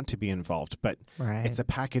up, and I want to be involved, but it's a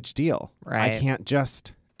package deal. Right. I can't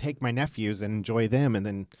just take my nephews and enjoy them. And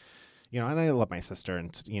then, and I love my sister,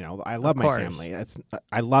 and, I love my family.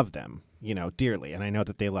 I love them, dearly. And I know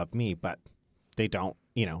that they love me, but they don't,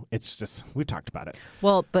 it's just, we've talked about it.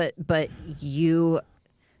 Well, but you,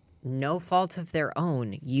 no fault of their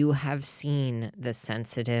own, you have seen the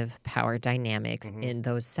sensitive power dynamics in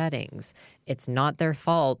those settings. It's not their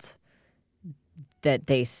fault that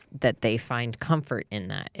they find comfort in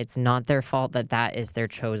that. It's not their fault that is their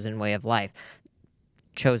chosen way of life.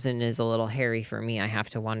 Chosen is a little hairy for me. I have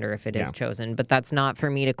to wonder if it is chosen, but that's not for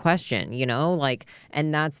me to question,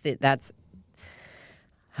 and that's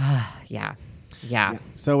yeah.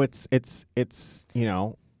 So it's it's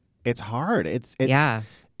hard.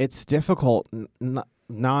 It's difficult.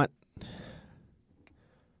 Not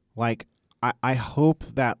like I hope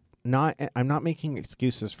that I'm not making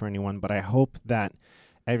excuses for anyone, but I hope that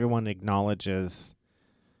everyone acknowledges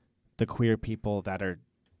the queer people that are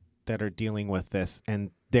dealing with this,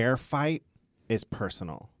 and their fight is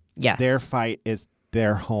personal. Yes. Their fight is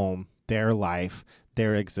their home, their life,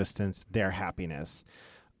 their existence, their happiness.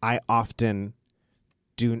 I often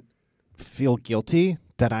do feel guilty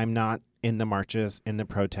that I'm not in the marches, in the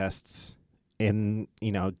protests, in,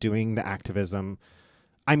 doing the activism.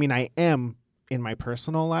 I mean, I am in my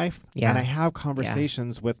personal life, and I have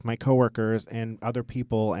conversations with my coworkers and other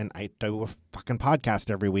people, and I do a fucking podcast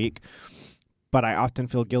every week. But I often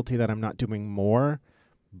feel guilty that I'm not doing more.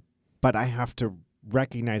 But I have to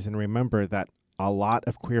recognize and remember that a lot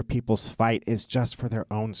of queer people's fight is just for their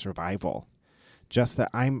own survival. Just that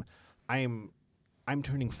I'm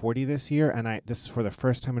turning 40 this year, and this is for the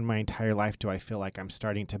first time in my entire life do I feel like I'm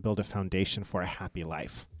starting to build a foundation for a happy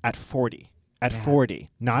life. At 40. At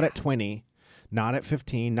 40. Not at 20. Not at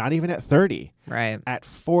 15. Not even at 30. Right. At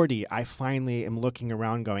 40, I finally am looking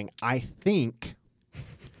around going, I think,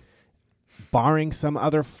 barring some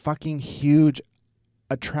other fucking huge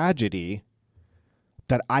tragedy,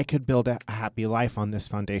 that I could build a happy life on this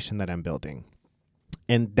foundation that I'm building.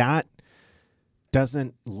 And that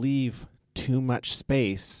doesn't leave too much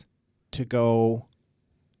space to go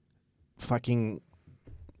fucking,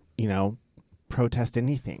 protest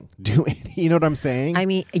anything. Do it. You know what I'm saying? I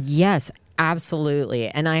mean, yes, Absolutely.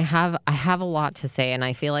 And I have a lot to say, and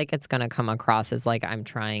I feel like it's going to come across as like I'm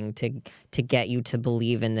trying to get you to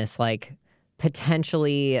believe in this like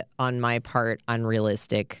potentially on my part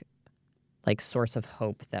unrealistic like source of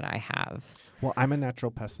hope that I have. Well, I'm a natural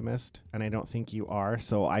pessimist, and I don't think you are,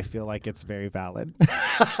 so I feel like it's very valid.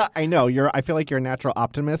 I know I feel like you're a natural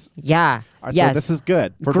optimist. Yeah. So Yes. this is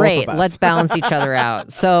good for Great. both of us. Let's balance each other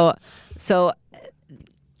out. So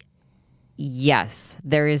yes,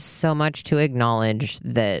 there is so much to acknowledge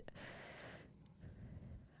that.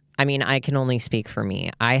 I mean, I can only speak for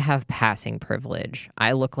me. I have passing privilege.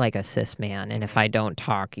 I look like a cis man, and if I don't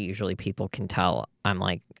talk, usually people can tell I'm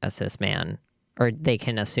like a cis man, or they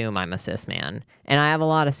can assume I'm a cis man. And I have a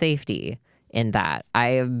lot of safety in that. I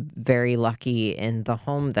am very lucky in the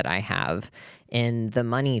home that I have, in the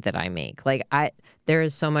money that I make. Like there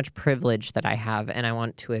is so much privilege that I have, and I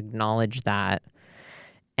want to acknowledge that.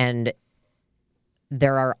 And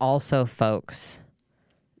there are also folks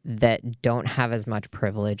that don't have as much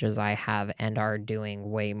privilege as I have and are doing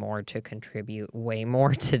way more to contribute, way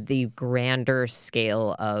more to the grander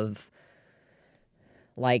scale of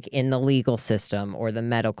like in the legal system or the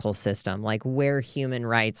medical system, like where human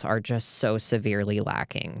rights are just so severely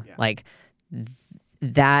lacking. Yeah. Like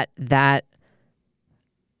that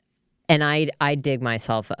and I dig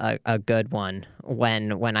myself a good one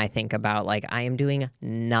when I think about like I am doing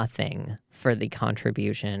nothing for the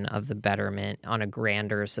contribution of the betterment on a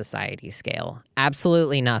grander society scale.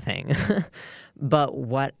 Absolutely nothing. But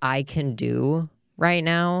what I can do right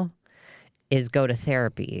now is go to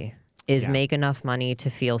therapy, is make enough money to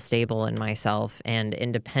feel stable in myself and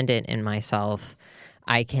independent in myself.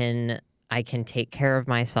 I can take care of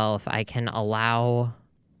myself. I can allow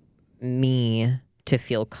me to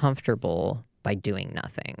feel comfortable by doing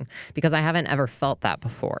nothing, because I haven't ever felt that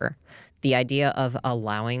before. The idea of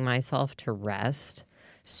allowing myself to rest,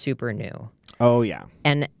 super new. Oh yeah.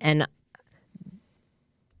 And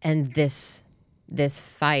this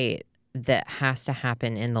fight that has to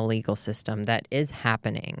happen in the legal system, that is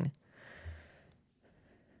happening.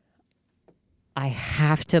 I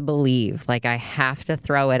have to believe, like I have to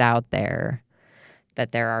throw it out there,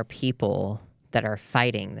 that there are people that are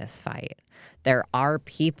fighting this fight. There are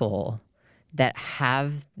people that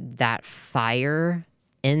have that fire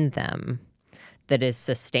in them that is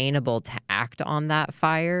sustainable to act on that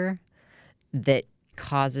fire, that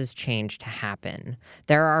causes change to happen.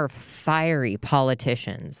 There are fiery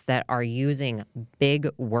politicians that are using big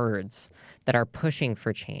words, that are pushing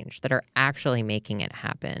for change, that are actually making it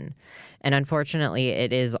happen. And unfortunately,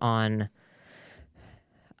 it is on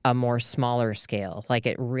a more smaller scale. Like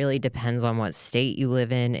it really depends on what state you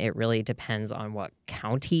live in. It really depends on what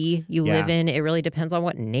county you live in. It really depends on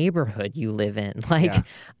what neighborhood you live in. Like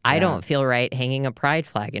I don't feel right hanging a pride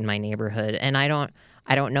flag in my neighborhood. And I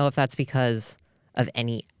don't know if that's because of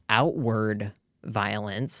any outward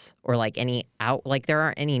violence or like like there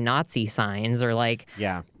aren't any Nazi signs or like,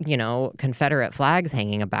 you know, Confederate flags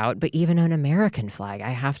hanging about, but even an American flag, I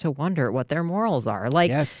have to wonder what their morals are.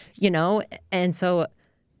 Like, you know, and so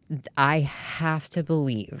I have to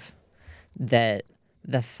believe that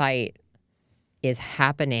the fight is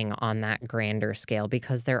happening on that grander scale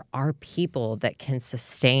because there are people that can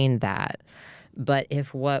sustain that. But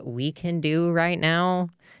if what we can do right now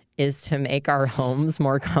is to make our homes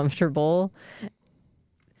more comfortable,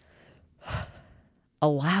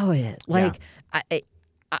 allow it. Like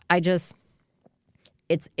I just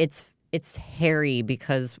it's hairy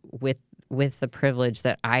because with the privilege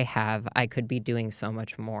that I have, I could be doing so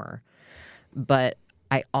much more. But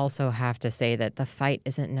I also have to say that the fight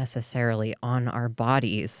isn't necessarily on our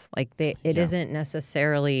bodies. Like it isn't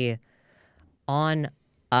necessarily on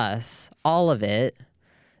us, all of it,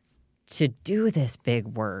 to do this big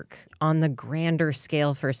work on the grander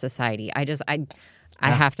scale for society. I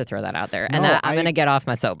have to throw that out there. And I'm going to get off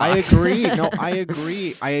my soapbox. I agree. No, I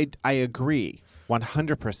agree. I agree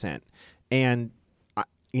 100%. And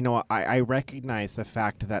you know, I recognize the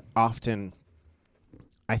fact that often,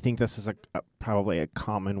 I think this is probably a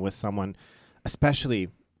common with someone, especially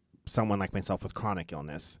someone like myself with chronic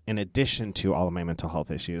illness, in addition to all of my mental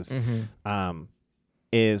health issues,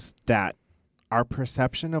 is that our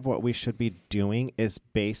perception of what we should be doing is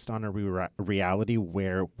based on a reality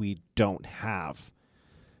where we don't have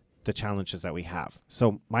the challenges that we have.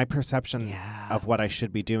 So my perception of what I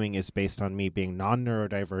should be doing is based on me being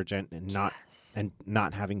non-neurodivergent and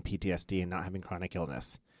not having PTSD and not having chronic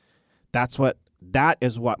illness. That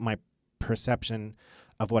is what my perception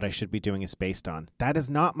of what I should be doing is based on. That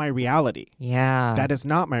is not my reality. Yeah. That is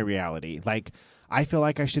not my reality. Like I feel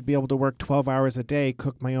like I should be able to work 12 hours a day,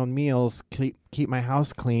 cook my own meals, keep my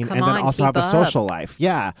house clean, Come and then on, also have keep a up. social life.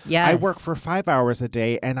 Yeah. Yes. I work for 5 hours a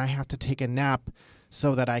day and I have to take a nap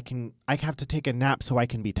so that I have to take a nap so I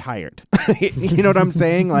can be tired. You know what I'm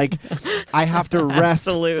saying? Like, I have to rest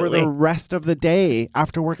for Absolutely. the rest of the day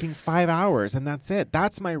after working 5 hours, and that's it.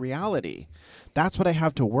 That's my reality. That's what I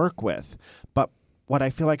have to work with. But what I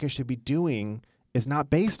feel like I should be doing is not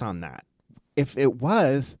based on that. If it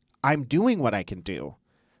was, I'm doing what I can do.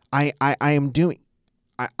 I am doing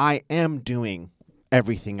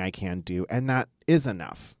everything I can do, and that is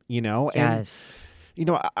enough, you know? Yes. And, you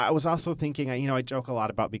know, I was also thinking, you know, I joke a lot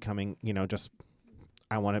about becoming, you know,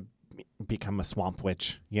 I want to become a swamp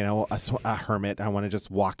witch, you know, a hermit. I want to just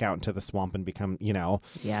walk out into the swamp and become, you know,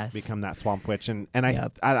 Yes. become that swamp witch. And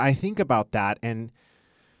Yep. I think about that, and,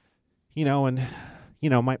 you know,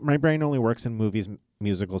 my brain only works in movies,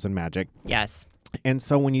 musicals, and magic. Yes. And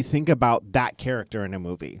so when you think about that character in a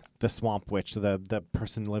movie, the swamp witch, the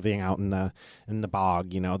person living out in the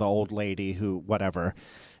bog, you know, the old lady who, whatever,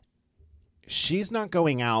 she's not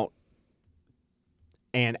going out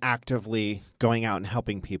and actively going out and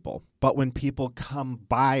helping people. But when people come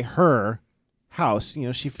by her house, you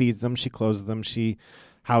know, she feeds them, she clothes them, she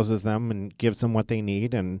houses them and gives them what they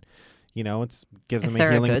need. And, you know, gives If them they're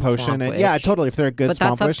a a healing good potion. swamp And, yeah, witch. totally. If they're a good But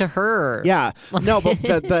swamp that's up witch. to her. Yeah. No, but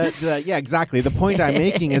yeah, exactly. The point I'm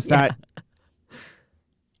making is that,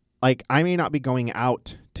 like, I may not be going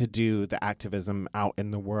out to do the activism out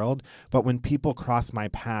in the world, but when people cross my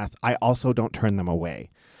path, I also don't turn them away.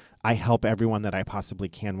 I help everyone that I possibly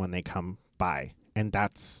can when they come by. And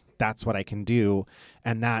that's what I can do.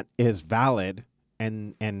 And that is valid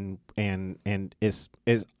and is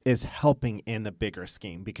helping in the bigger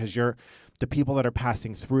scheme, because the people that are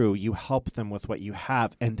passing through, you help them with what you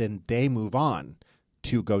have, and then they move on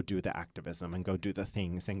to go do the activism and go do the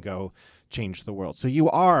things and go change the world. So you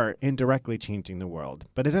are indirectly changing the world,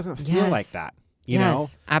 but it doesn't feel like that, you know?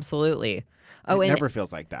 Absolutely. Oh, It and never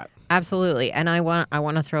feels like that. absolutely. And I want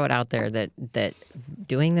to throw it out there that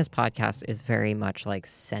doing this podcast is very much like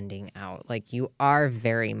sending out. Like, you are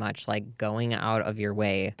very much like going out of your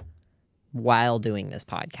way while doing this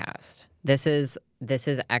podcast. This is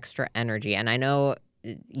extra energy, and I know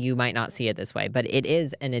you might not see it this way, but it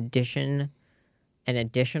is an additional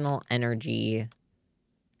energy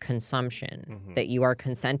consumption that you are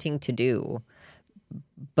consenting to do.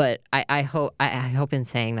 But I hope in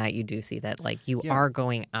saying that you do see that, like, you are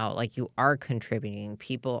going out, like, you are contributing.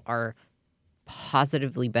 People are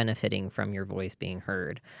positively benefiting from your voice being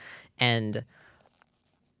heard. And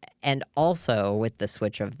also with the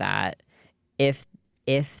switch of that, if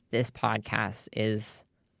this podcast is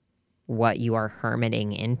what you are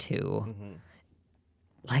hermiting into,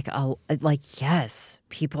 yes,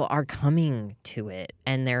 people are coming to it,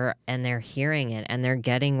 and they're hearing it, and they're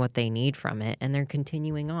getting what they need from it, and they're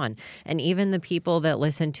continuing on. And even the people that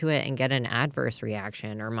listen to it and get an adverse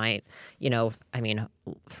reaction, or might, you know, I mean,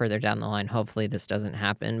 further down the line, hopefully this doesn't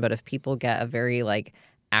happen, but if people get a very, like,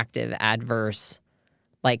 active, adverse,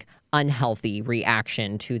 like, unhealthy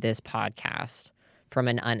reaction to this podcast from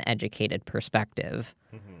an uneducated perspective,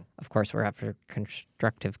 of course we're up for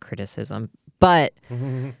constructive criticism, but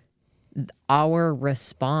our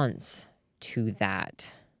response to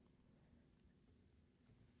that,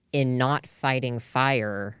 in not fighting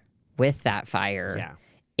fire with that fire,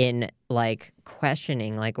 in, like,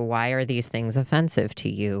 questioning, like, why are these things offensive to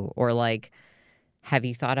you? Or, like, have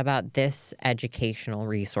you thought about this educational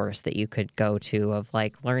resource that you could go to, of,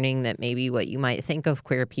 like, learning that maybe what you might think of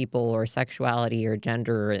queer people or sexuality or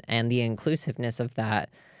gender and the inclusiveness of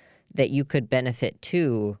that you could benefit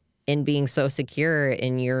too, in being so secure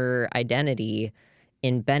in your identity,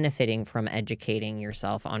 in benefiting from educating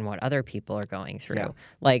yourself on what other people are going through. Yeah.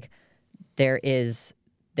 Like, there is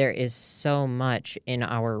so much in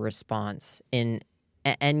our response and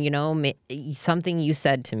you know, something you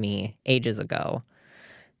said to me ages ago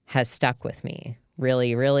has stuck with me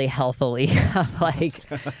really, really healthily. Like,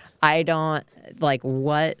 I don't, like,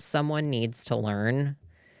 what someone needs to learn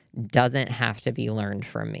doesn't have to be learned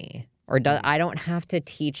from me. Or I don't have to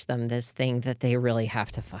teach them this thing that they really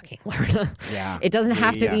have to fucking learn. Yeah. It doesn't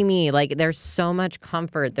have to be me. Like, there's so much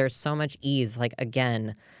comfort. There's so much ease. Like,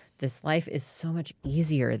 again, this life is so much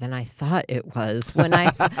easier than I thought it was when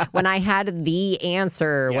I had the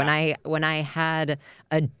answer, when I had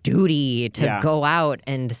a duty to go out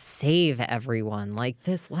and save everyone. Like,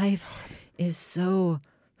 this life is so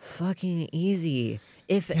fucking easy.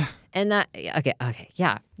 And that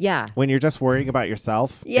yeah. When you're just worrying about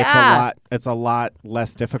yourself, it's a lot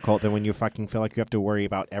less difficult than when you fucking feel like you have to worry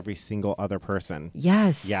about every single other person.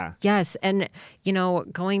 Yes. And, you know,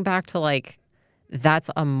 going back to, like, that's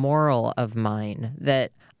a moral of mine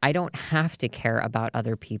that I don't have to care about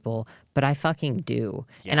other people, but I fucking do.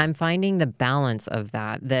 Yeah. And I'm finding the balance of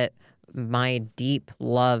that my deep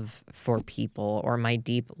love for people or my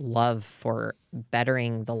deep love for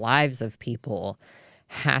bettering the lives of people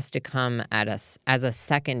has to come at us as a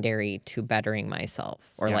secondary to bettering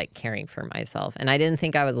myself or Yeah. like caring for myself. And I didn't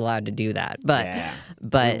think I was allowed to do that, but Yeah.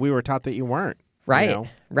 but we were taught that you weren't. right, You know?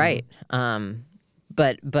 right.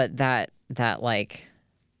 But that like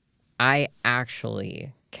I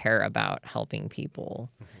actually care about helping people,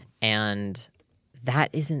 and that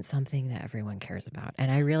isn't something that everyone cares about.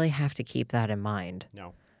 And I really have to keep that in mind.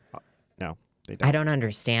 No, they don't. I don't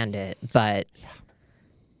understand it, but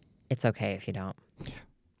it's okay if you don't.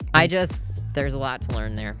 There's a lot to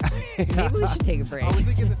learn there. Maybe we should take a break. I was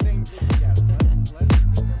thinking the same thing. Yes, let's take a break.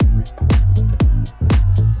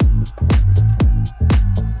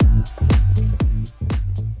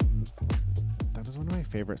 That is one of my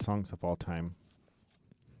favorite songs of all time.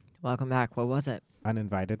 Welcome back. What was it?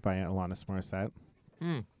 Uninvited by Alanis Morissette.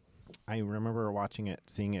 I remember watching it,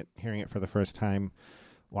 seeing it, hearing it for the first time,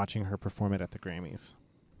 watching her perform it at the Grammys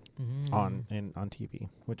on TV,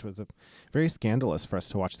 which was very scandalous for us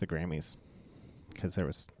to watch the Grammys because it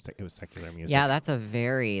was secular music. Yeah, that's a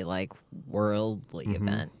very like worldly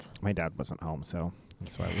event. My dad wasn't home, so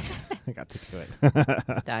that's why I got to do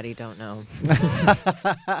it. Daddy don't know. Oh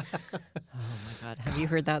my God, have you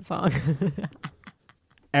heard that song?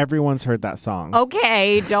 Everyone's heard that song.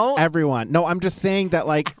 Okay, don't. Everyone. No, I'm just saying that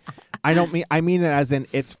like I mean it as in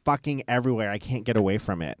it's fucking everywhere. I can't get away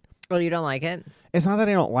from it. Well, you don't like it? It's not that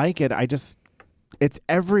I don't like it. It's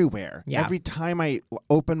everywhere. Yeah. Every time I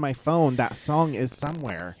open my phone, that song is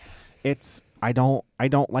somewhere. I don't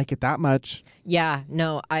like it that much. Yeah,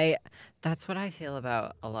 no, that's what I feel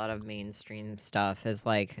about a lot of mainstream stuff is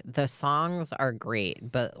like the songs are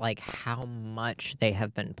great, but like how much they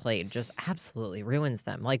have been played just absolutely ruins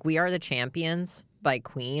them. Like We Are the Champions by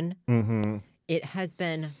Queen. Mm-hmm. It has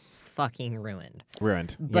been fucking ruined.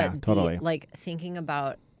 Ruined. But yeah, totally. Like thinking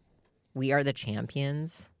about We Are the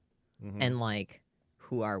Champions and like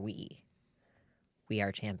who are we? We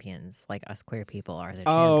are champions. Like us queer people are the champions.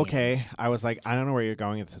 Oh, okay. I was like, I don't know where you're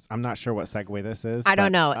going with this. I'm not sure what segue this is. I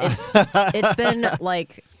don't know. It's been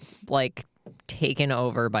like taken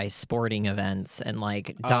over by sporting events and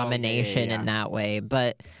like domination yeah. in that way.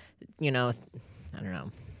 But I don't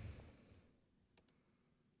know.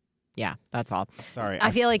 Yeah, that's all. Sorry.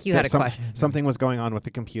 I feel like you had a question. Something was going on with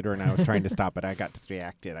the computer and I was trying to stop it. I got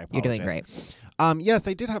distracted. I apologize. You're doing great. Yes,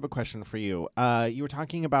 I did have a question for you. You were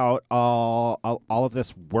talking about all of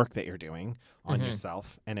this work that you're doing on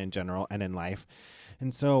yourself and in general and in life.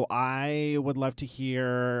 And so I would love to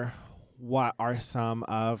hear what are some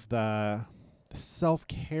of the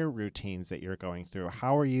self-care routines that you're going through.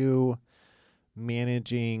 How are you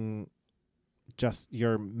managing just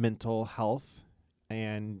your mental health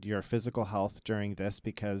and your physical health during this?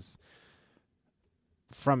 Because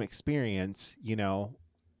from experience,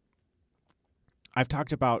 I've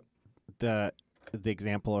talked about the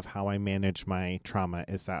example of how I manage my trauma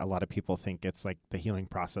is that a lot of people think it's like the healing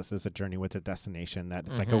process is a journey with a destination, that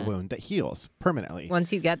it's like a wound that heals permanently.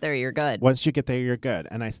 Once you get there, you're good. Once you get there, you're good.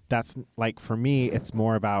 And that's like, for me, it's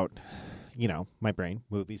more about, my brain,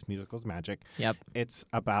 movies, musicals, magic. Yep. It's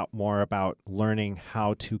more about learning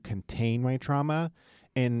how to contain my trauma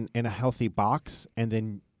in a healthy box and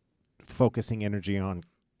then focusing energy on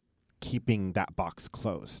keeping that box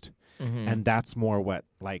closed. And that's more what,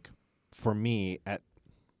 like, for me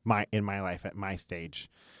in my life at my stage,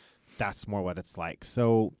 that's more what it's like.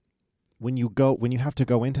 So when you have to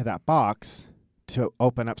go into that box to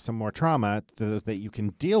open up some more trauma so that you can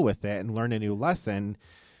deal with it and learn a new lesson,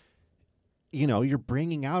 you're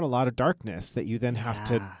bringing out a lot of darkness that you then have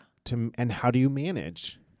to and how do you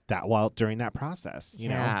manage that during that process? You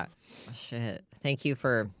know? Shit. Thank you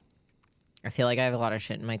for. I feel like I have a lot of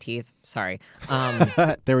shit in my teeth. Sorry.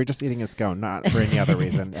 They were just eating a scone, not for any other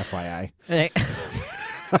reason, FYI.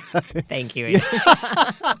 Thank you.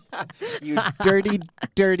 You dirty,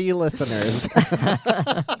 dirty listeners.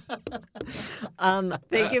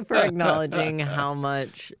 Thank you for acknowledging how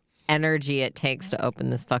much energy it takes to open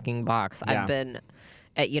this fucking box. Yeah. I've been,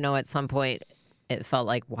 at some point, it felt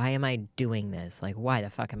like, why am I doing this? Like, why the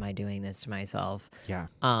fuck am I doing this to myself? Yeah.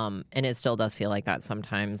 And it still does feel like that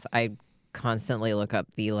sometimes. I constantly look up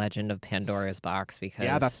the Legend of Pandora's Box because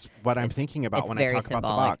that's what I'm thinking about when I talk about the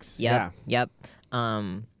box. Yep.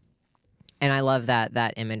 And I love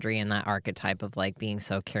that imagery and that archetype of like being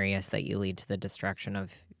so curious that you lead to the destruction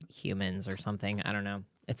of humans or something. I don't know.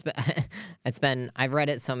 It's been I've read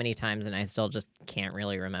it so many times and I still just can't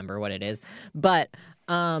really remember what it is. But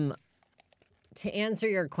to answer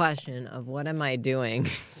your question of what am I doing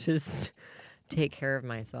to take care of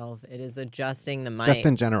myself, it is adjusting the mic. Just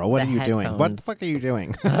in general, what are you doing? What the fuck are you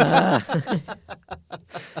doing?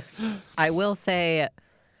 I will say,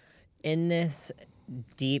 in this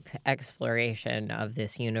deep exploration of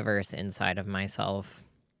this universe inside of myself,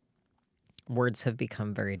 words have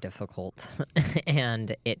become very difficult,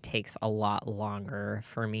 and it takes a lot longer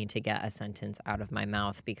for me to get a sentence out of my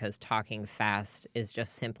mouth because talking fast is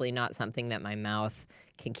just simply not something that my mouth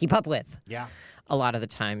can keep up with. Yeah. A lot of the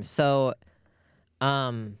time. So,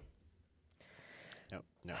 No.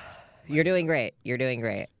 you're doing great. You're doing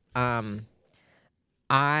great. What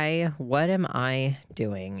am I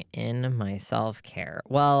doing in my self-care?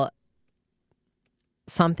 Well,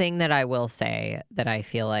 something that I will say that I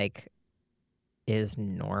feel like is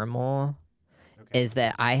normal is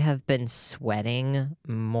that I have been sweating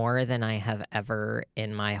more than I have ever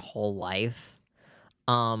in my whole life.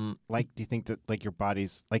 Like, do you think that like your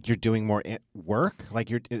body's like you're doing more work?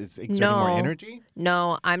 Like it's exerting No. more energy?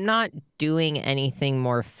 No, I'm not doing anything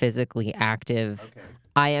more physically active. Okay.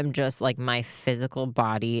 I am just like my physical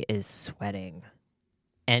body is sweating.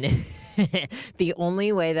 And the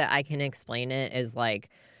only way that I can explain it is like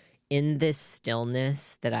in this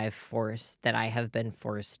stillness that I have been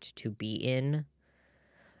forced to be in,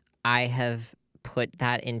 I have put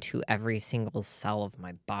that into every single cell of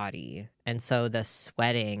my body. And so the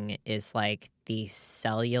sweating is like the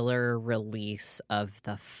cellular release of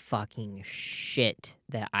the fucking shit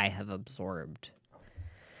that I have absorbed.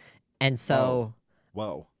 And so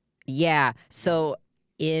Whoa. yeah, so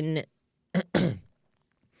in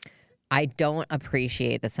I don't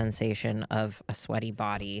appreciate the sensation of a sweaty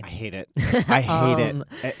body. I hate it. I hate it.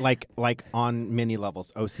 Like on many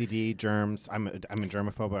levels. OCD, germs. I'm a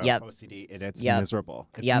germaphobe. Yep. OCD. It's Yep. miserable.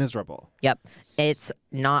 It's Yep. miserable. Yep. It's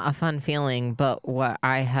not a fun feeling, but what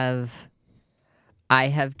I have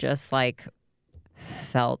just like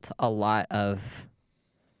felt a lot of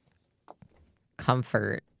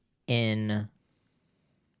comfort in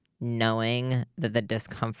knowing that the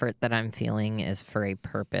discomfort that I'm feeling is for a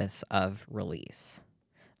purpose of release.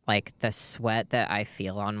 Like the sweat that I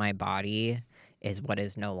feel on my body is what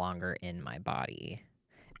is no longer in my body.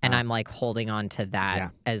 And I'm like holding on to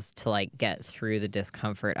that as to like get through the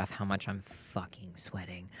discomfort of how much I'm fucking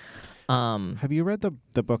sweating. Have you read the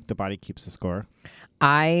book The Body Keeps the Score?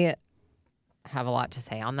 I have a lot to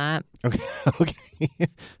say on that. Okay. Okay.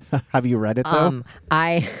 Have you read it though?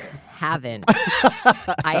 I haven't.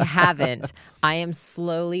 I haven't. I am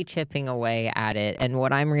slowly chipping away at it, and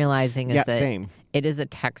what I'm realizing is that same. it is a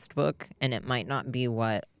textbook, and it might not be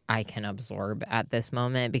what I can absorb at this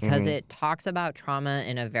moment because it talks about trauma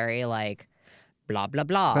in a very like blah blah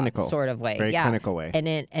blah Clinical. sort of way. Very clinical way. And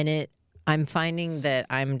it I'm finding that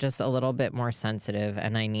I'm just a little bit more sensitive,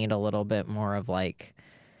 and I need a little bit more of like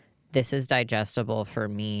this is digestible for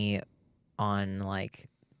me on like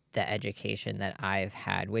the education that I've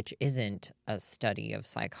had, which isn't a study of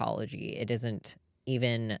psychology. It isn't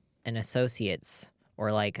even an associate's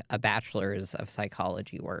or like a bachelor's of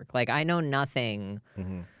psychology work. Like I know nothing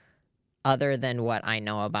other than what I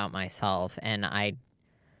know about myself. And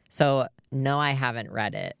so no, I haven't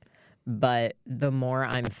read it, but the more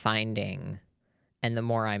I'm finding and the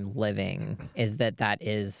more I'm living is that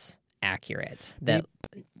is accurate.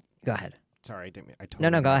 Go ahead. Sorry, I didn't mean, I totally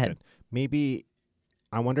No, go ahead. Maybe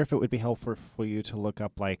I wonder if it would be helpful for you to look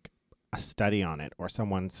up like a study on it or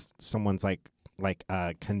someone's like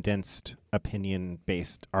a condensed opinion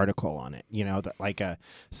based article on it. You know, that like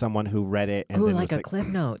someone who read it and then like was a Cliff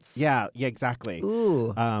Notes. Yeah, exactly.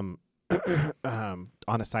 Ooh. On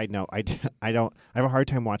a side note, I have a hard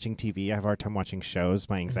time watching TV. I have a hard time watching shows.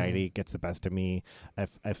 My anxiety gets the best of me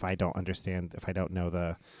if I don't understand, if I don't know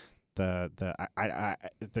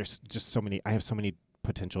there's just so many. I have so many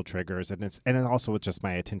potential triggers, and also with just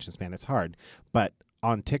my attention span, it's hard. But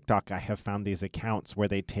on TikTok, I have found these accounts where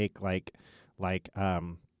they take like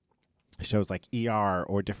shows like ER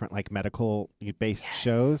or different like medical based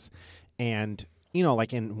shows, and you know,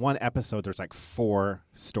 like in one episode, there's like 4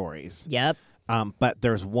 stories. Yep. But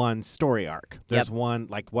there's one story arc. There's one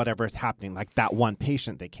like whatever's happening, like that one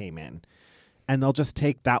patient that came in, and they'll just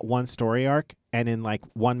take that one story arc and in like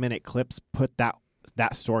 1-minute clips put that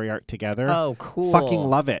story arc together. Oh, cool. Fucking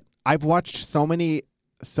love it. I've watched so many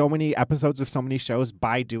episodes of so many shows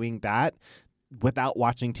by doing that without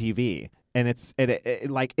watching TV. And it's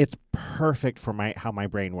perfect for how my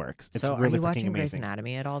brain works. It's so really are you watching amazing. Grey's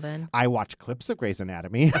Anatomy at all then? I watch clips of Grey's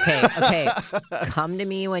Anatomy. Okay. Come to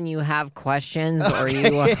me when you have questions or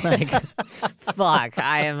you are like, fuck.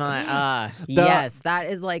 I am like, yes, that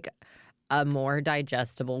is like, a more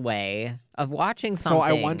digestible way of watching So something.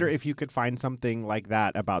 I wonder if you could find something like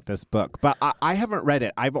that about this book. But I haven't read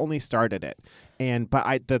it. I've only started it.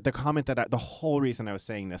 The comment the whole reason I was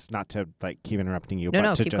saying this, not to like keep interrupting you,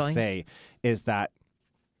 but to keep just going. say is that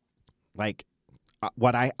like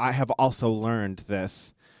what I have also learned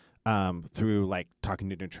this through like talking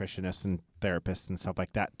to nutritionists and therapists and stuff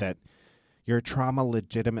like that, that your trauma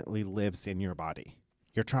legitimately lives in your body.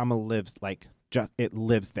 Your trauma lives it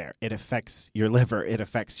lives there. It affects your liver. It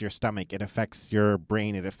affects your stomach. It affects your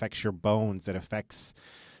brain. It affects your bones. It affects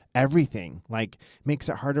everything. Like, makes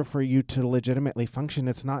it harder for you to legitimately function.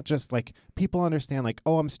 It's not just like people understand like,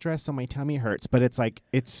 oh, I'm stressed so my tummy hurts, but it's like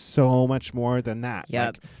it's so much more than that. Yep.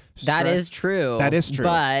 Like, That is true. That is true.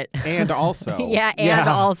 But and also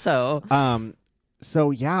also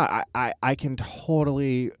so yeah, I can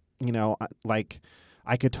totally, like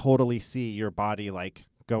I could totally see your body like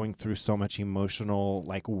going through so much emotional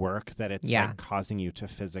like work that it's like causing you to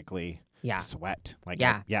physically sweat. Like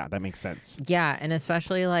that makes sense. Yeah, and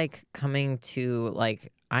especially like coming to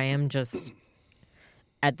like I am just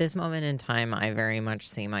at this moment in time, I very much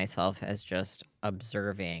see myself as just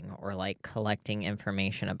observing or like collecting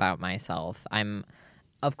information about myself.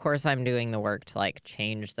 Of course I'm doing the work to like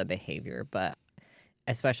change the behavior, but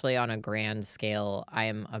especially on a grand scale, I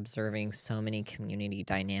am observing so many community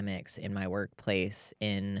dynamics in my workplace,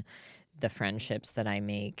 in the friendships that I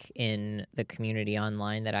make, in the community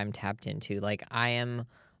online that I'm tapped into. Like, I am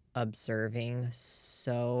observing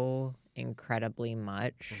so incredibly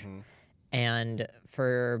much. Mm-hmm. And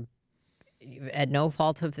at no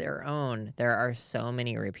fault of their own, there are so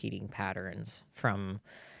many repeating patterns from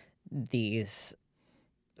these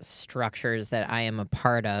structures that I am a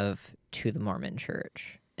part of to the Mormon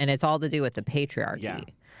Church. And it's all to do with the patriarchy.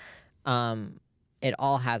 Yeah. It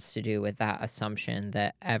all has to do with that assumption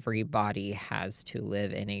that everybody has to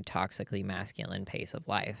live in a toxically masculine pace of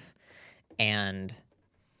life. And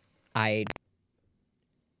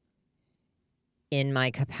in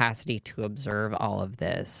my capacity to observe all of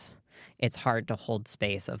this, it's hard to hold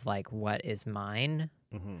space of like what is mine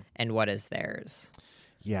and what is theirs.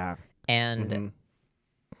 Yeah. And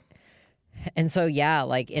and so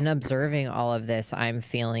like in observing all of this, I'm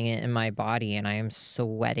feeling it in my body and I am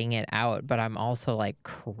sweating it out, but I'm also like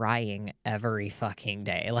crying every fucking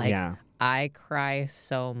day. Like I cry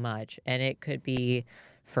so much, and it could be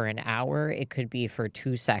for an hour, it could be for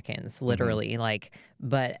 2 seconds, literally. Like,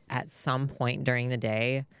 but at some point during the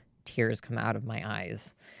day, tears come out of my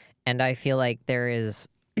eyes. And I feel like there is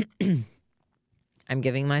I'm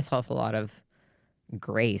giving myself a lot of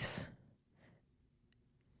grace.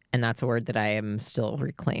 And that's a word that I am still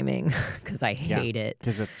reclaiming because I hate it.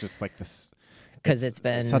 Because it's just like this. Because it's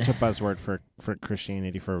been such a buzzword for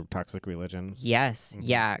Christianity, for toxic religion. Yes.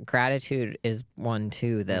 Yeah. Gratitude is one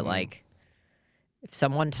too that like, if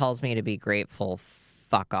someone tells me to be grateful,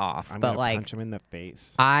 fuck off. I'm but gonna like, punch him in the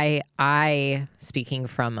face. I speaking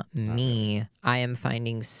from me, really. I am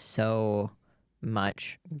finding so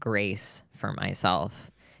much grace for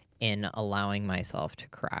myself in allowing myself to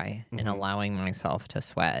cry and allowing myself to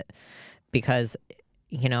sweat, because,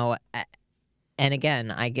 and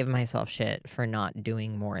again, I give myself shit for not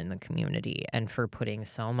doing more in the community and for putting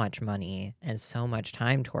so much money and so much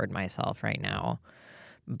time toward myself right now.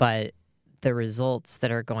 But the results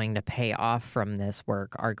that are going to pay off from this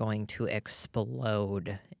work are going to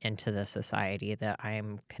explode into the society that I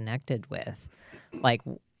am connected with. Like,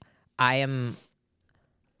 I'm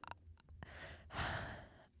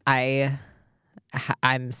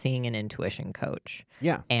seeing an intuition coach.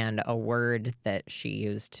 Yeah. And a word that she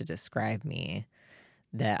used to describe me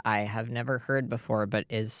that I have never heard before, but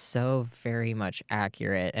is so very much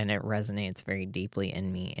accurate and it resonates very deeply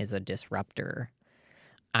in me, is a disruptor.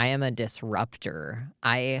 I am a disruptor.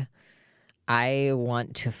 I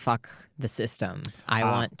want to fuck the system. I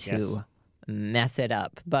want to mess it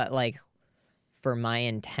up. But like, for my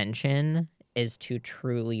intention is to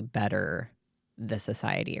truly better the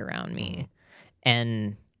society around me.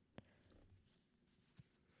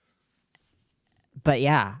 But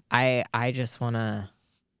yeah, I just want to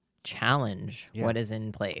challenge what is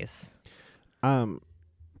in place. 2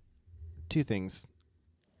 things.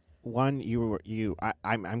 One,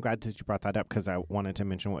 I'm glad that you brought that up, because I wanted to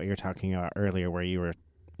mention what you were talking about earlier, where you were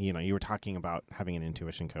talking about having an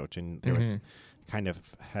intuition coach, and there was kind of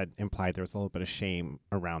had implied there was a little bit of shame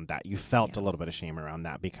around that. You felt a little bit of shame around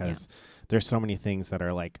that because there's so many things that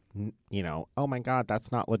are like, oh my God,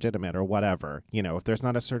 that's not legitimate or whatever. If there's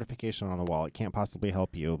not a certification on the wall, it can't possibly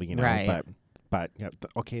help you. Right. But But yeah,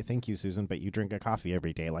 okay, thank you, Susan, but you drink a coffee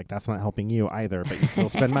every day. Like, that's not helping you either, but you still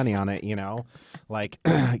spend money on it, Like,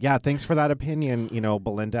 yeah, thanks for that opinion,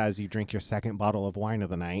 Belinda, as you drink your second bottle of wine of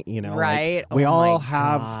the night, Right? Like, we Oh all my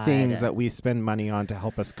have things God. that we spend money on to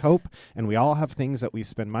help us cope, and we all have things that we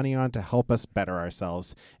spend money on to help us better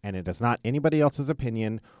ourselves, and it is not anybody else's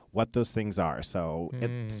opinion what those things are. So,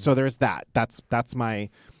 so there's that. That's my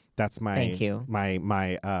Thank you.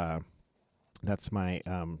 that's my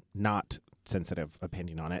not sensitive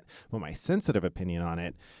opinion on it. Well, my sensitive opinion on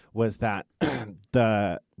it was that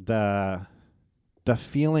the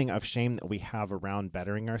feeling of shame that we have around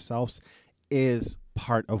bettering ourselves is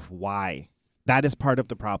part of why. That is part of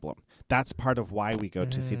the problem. That's part of why we go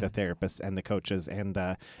to see the therapists and the coaches and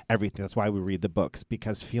the everything. That's why we read the books,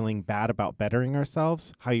 because feeling bad about bettering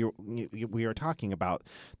ourselves, we were talking about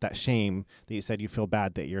that shame that you said you feel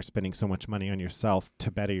bad that you're spending so much money on yourself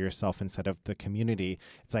to better yourself instead of the community.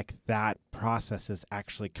 It's like that process is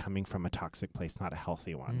actually coming from a toxic place, not a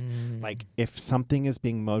healthy one. Like, if something is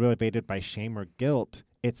being motivated by shame or guilt,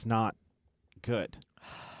 it's not good.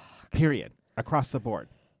 Period. Across the board.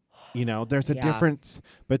 There's a difference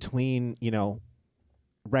between,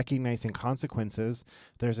 recognizing consequences.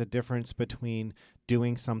 There's a difference between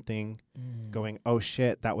doing something, going, oh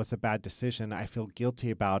shit, that was a bad decision. I feel guilty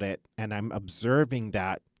about it. And I'm observing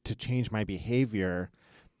that to change my behavior.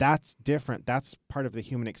 That's different. That's part of the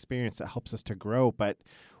human experience that helps us to grow. But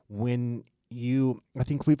I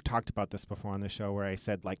think we've talked about this before on the show, where I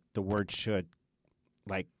said, like, the word should,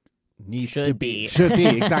 like, needs to be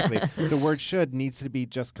exactly. The word should needs to be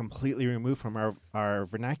just completely removed from our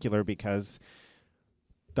vernacular, because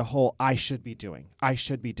the whole I should be doing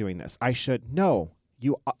this, no,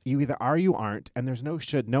 you either are, you aren't, and there's no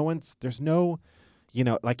should. There's no,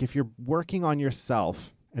 like, if you're working on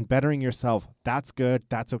yourself and bettering yourself, that's good,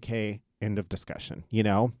 that's okay, end of discussion,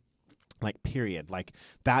 like, period. Like,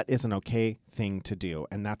 that is an okay thing to do,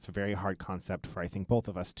 and that's a very hard concept for, I think, both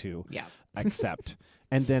of us to accept.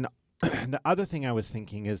 And then the other thing I was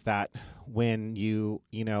thinking is that when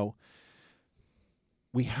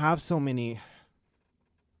we have so many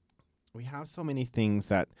things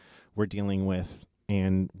that we're dealing with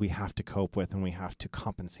and we have to cope with and we have to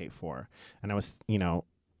compensate for. And I was,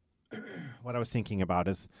 what I was thinking about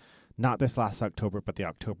is not this last October, but the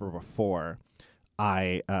October before,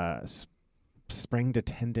 I sprained a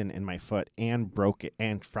tendon in my foot and broke it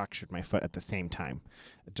and fractured my foot at the same time.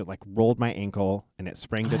 Just like rolled my ankle and it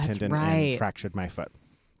sprained a tendon and fractured my foot.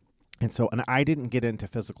 And I didn't get into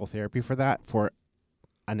physical therapy for that for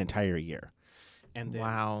an entire year. And then,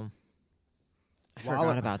 wow. I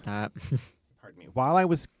forgot about that. Pardon me. While I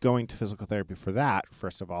was going to physical therapy for that,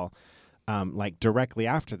 first of all, like, directly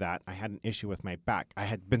after that, I had an issue with my back. I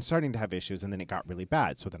had been starting to have issues, and then it got really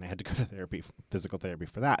bad. So then I had to go to physical therapy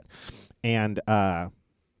for that. And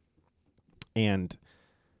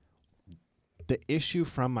the issue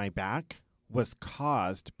from my back was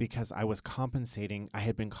caused because I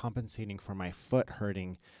had been compensating for my foot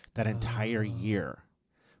hurting that entire year.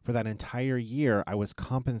 For that entire year, I was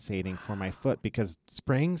compensating for my foot, because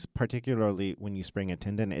sprains, particularly when you sprain a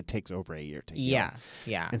tendon, it takes over a year to heal.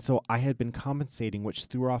 Yeah. And so I had been compensating, which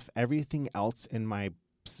threw off everything else in my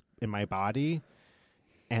body,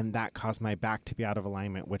 and that caused my back to be out of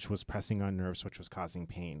alignment, which was pressing on nerves, which was causing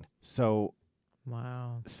pain. So,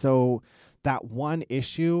 wow. So that one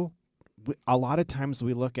issue, a lot of times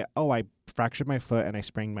we look at, oh, I fractured my foot and I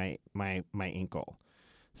sprained my ankle.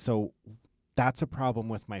 So that's a problem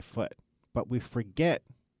with my foot. But we forget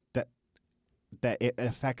that it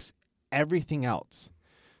affects everything else.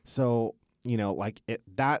 So, like,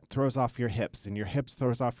 that throws off your hips, and your hips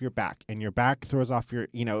throws off your back, and your back throws off your,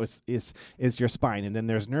 is your spine. And then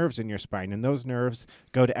there's nerves in your spine, and those nerves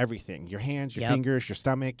go to everything: your hands, your fingers, your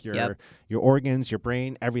stomach, your organs, your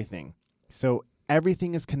brain, everything. So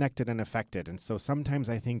everything is connected and affected. And so sometimes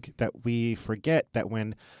I think that we forget that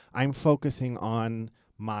when I'm focusing on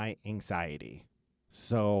my anxiety,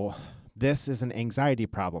 so this is an anxiety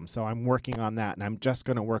problem, so I'm working on that, and I'm just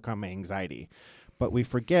going to work on my anxiety. But we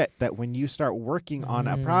forget that when you start working on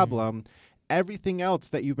a problem, everything else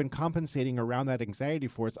that you've been compensating around that anxiety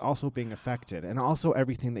for is also being affected. And also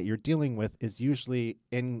everything that you're dealing with is usually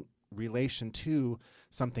in relation to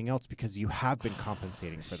something else, because you have been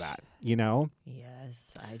compensating for that,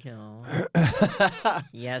 Yes, I know.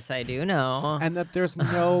 Yes, I do know. And that there's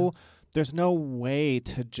no way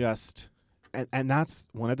to just, and that's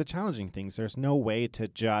one of the challenging things. There's no way to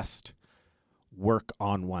just work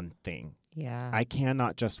on one thing. Yeah. I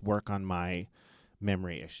cannot just work on my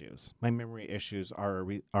memory issues. My memory issues are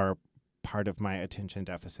part of my attention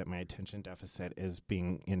deficit. My attention deficit is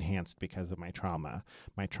being enhanced because of my trauma.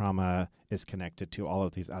 My trauma is connected to all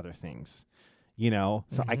of these other things,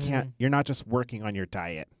 So I can't, you're not just working on your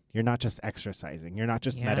diet. You're not just exercising. You're not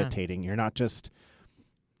just meditating. You're not just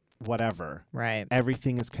whatever. Right.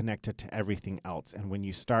 Everything is connected to everything else. And when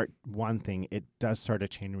you start one thing, it does start a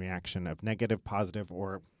chain reaction of negative, positive,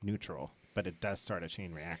 or neutral. But it does start a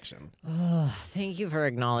chain reaction. Oh, thank you for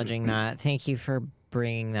acknowledging that. Thank you for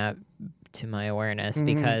bringing that to my awareness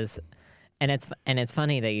because, and it's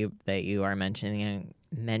funny that you are mentioning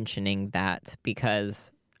that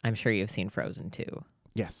because I'm sure you've seen Frozen 2.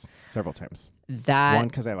 Yes, several times. That one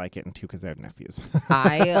because I like it, and two because I have nephews.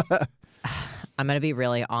 I'm gonna be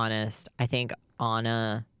really honest. I think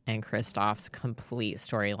Anna and Kristoff's complete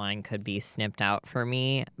storyline could be snipped out for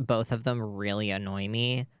me. Both of them really annoy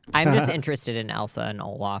me. I'm just interested in Elsa and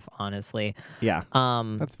Olaf, honestly. Yeah,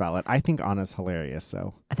 that's valid. I think Anna's hilarious,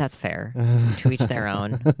 so. That's fair. To each their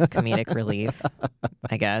own. Comedic relief,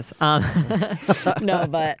 I guess. No,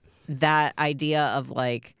 but that idea of,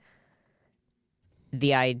 like,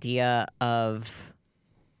 the idea of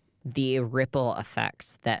the ripple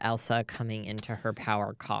effects that Elsa coming into her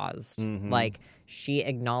power caused. Like, she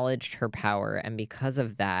acknowledged her power, and because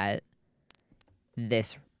of that,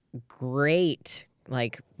 this great,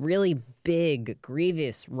 like, really big,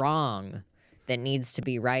 grievous wrong that needs to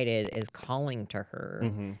be righted is calling to her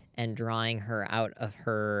and drawing her out of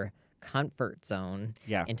her comfort zone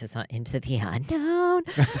into the unknown.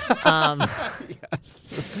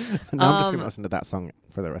 Yes. Now I'm just gonna listen to that song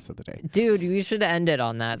for the rest of the day. Dude, we should end it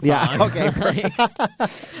on that song. Yeah. Okay.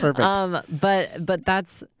 Perfect. But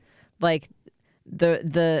that's like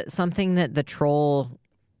the something that the troll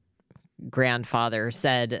grandfather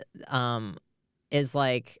said is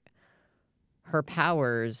like her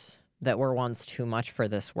powers that were once too much for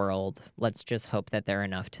this world. Let's just hope that they're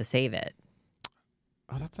enough to save it.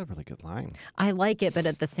 Oh, that's a really good line. I like it, but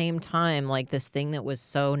at the same time, like this thing that was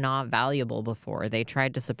so not valuable before, they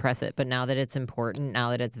tried to suppress it, but now that it's important, now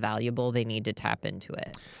that it's valuable, they need to tap into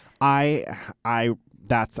it.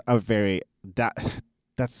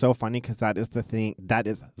 That's so funny because that is the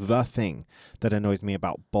thing that annoys me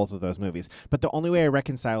about both of those movies. But the only way I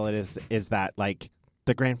reconcile it is that like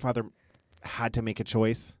the grandfather had to make a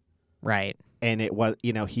choice. Right. And it was,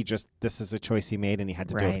 this is a choice he made and he had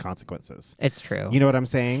to deal with consequences. It's true. You know what I'm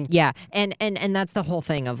saying? Yeah. And that's the whole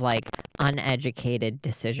thing of like uneducated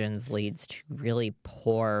decisions leads to really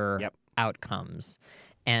poor outcomes.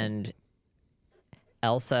 And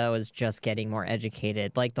Elsa was just getting more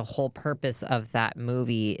educated. Like the whole purpose of that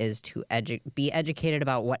movie is to be educated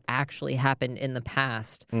about what actually happened in the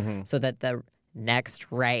past so that the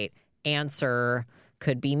next right answer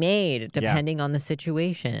could be made depending on the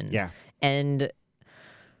situation. Yeah. And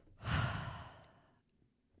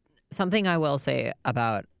something I will say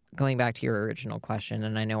about going back to your original question,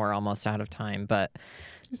 and I know we're almost out of time, but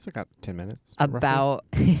you still got 10 minutes. About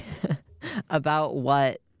about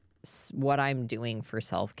what I'm doing for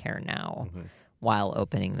self-care now while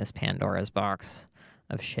opening this Pandora's box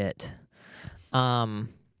of shit. I'm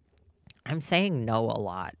saying no a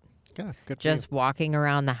lot. Yeah, good for Just you. walking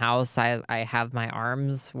around the house, I have my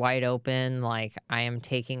arms wide open, like I am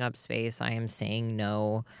taking up space. I am saying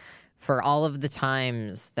no for all of the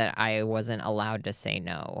times that I wasn't allowed to say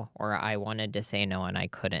no, or I wanted to say no and I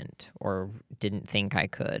couldn't, or didn't think I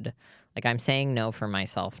could. Like I'm saying no for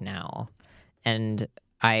myself now, and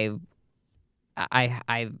I've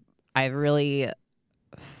really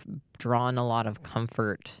drawn a lot of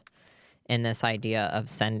comfort in this idea of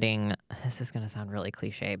sending, this is going to sound really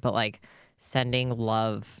cliche, but like sending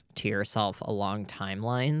love to yourself along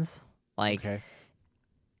timelines. Like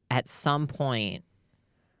at some point,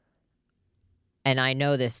 and I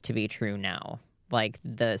know this to be true now, like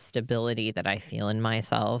the stability that I feel in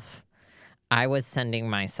myself, I was sending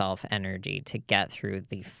myself energy to get through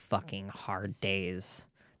the fucking hard days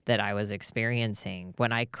that I was experiencing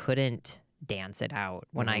when I couldn't dance it out,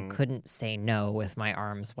 when I couldn't say no with my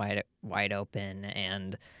arms wide open,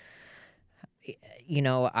 and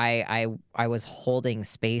I was holding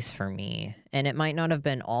space for me, and it might not have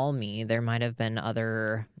been all me. There might have been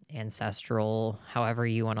other ancestral, however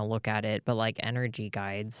you want to look at it, but like energy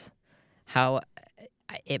guides. How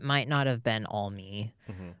it might not have been all me,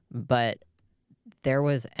 but there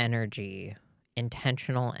was energy,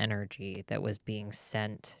 intentional energy that was being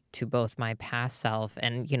sent to both my past self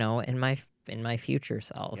and in my future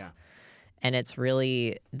self. Yeah. And it's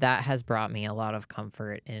really, that has brought me a lot of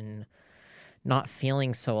comfort in not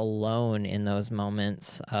feeling so alone in those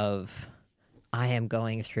moments of I am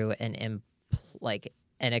going through an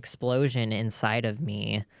explosion inside of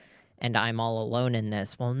me and I'm all alone in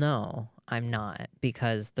this. Well, no, I'm not,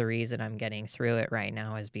 because the reason I'm getting through it right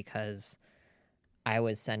now is because I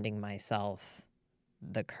was sending myself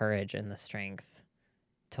the courage and the strength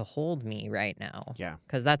to hold me right now. Yeah.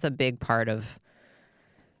 Because that's a big part of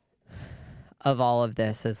all of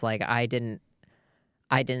this, is like I didn't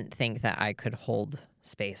think that I could hold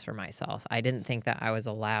space for myself. I didn't think that I was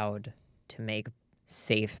allowed to make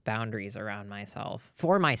safe boundaries around myself,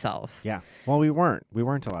 for myself. Yeah. Well, we weren't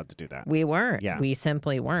allowed to do that. We weren't. Yeah. We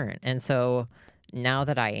simply weren't. And so now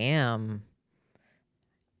that I am,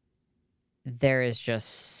 there is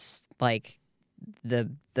just like there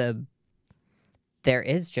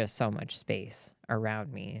is just so much space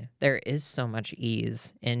around me. There is so much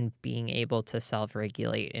ease in being able to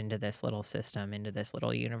self-regulate into this little system, into this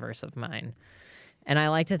little universe of mine. And I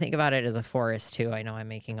like to think about it as a forest too. I know I'm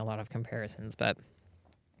making a lot of comparisons, but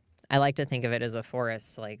I like to think of it as a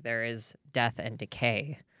forest. Like, there is death and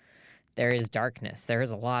decay. There is darkness. There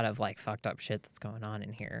is a lot of like fucked up shit that's going on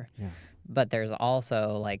in here. Yeah. But there's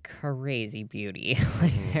also like crazy beauty.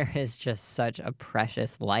 Like, there is just such a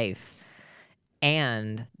precious life.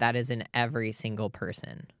 And that is in every single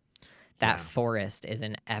person. That forest is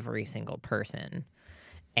in every single person.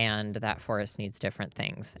 And that forest needs different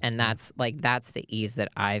things. And that's the ease that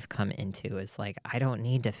I've come into, is like, I don't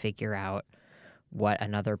need to figure out what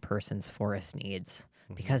another person's forest needs,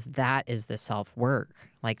 because that is the self-work.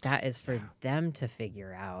 Like, that is for them to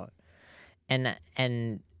figure out. And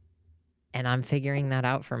I'm figuring that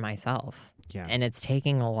out for myself. Yeah. And it's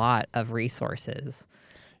taking a lot of resources.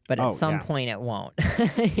 But at some point it won't,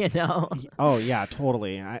 you know? Oh yeah,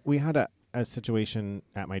 totally. We had a situation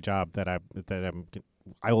at my job that I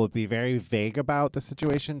will be very vague about the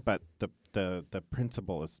situation, but the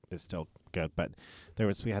principle is still good. But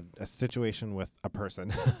we had a situation with a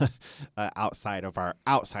person outside of our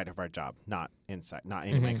job, not inside, not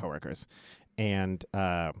any of my coworkers. And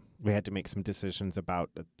we had to make some decisions about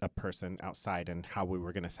a person outside and how we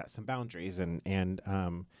were going to set some boundaries. And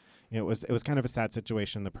it was kind of a sad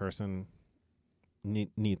situation. The person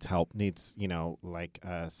needs help, needs,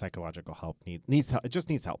 psychological help, needs help. It just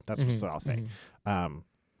needs help. That's just what I'll say. So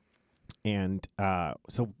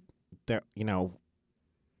there,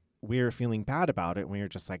 we were feeling bad about it. And we were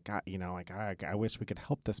just like, God, I wish we could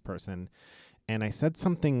help this person. And I said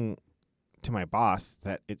something to my boss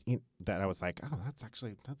that I was like, oh, that's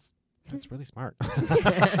really smart.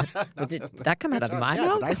 Did that come out of my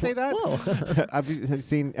mouth? Did I say that? Whoa. Have you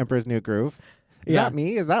seen Emperor's New Groove? Is that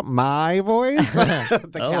me? Is that my voice? The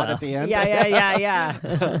cat at the end? Yeah.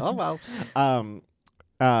 Oh, well.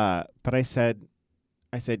 But I said,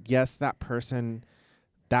 yes, that person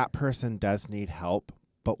does need help,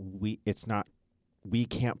 but we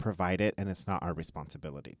can't provide it, and it's not our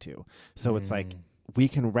responsibility to. So it's like, we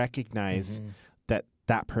can recognize that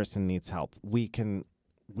person needs help. We can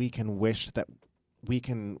wish that, we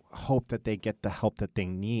can hope that they get the help that they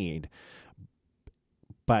need,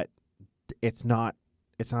 but it's not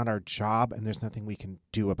our job, and there's nothing we can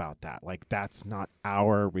do about that. Like, that's not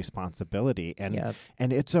our responsibility. And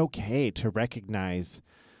it's okay to recognize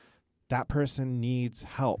that person needs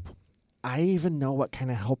help. I even know what kind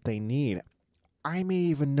of help they need. I may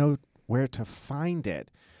even know where to find it.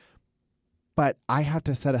 But I have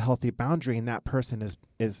to set a healthy boundary, and that person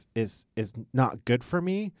is not good for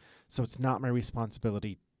me. So it's not my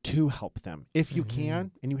responsibility to help them. If you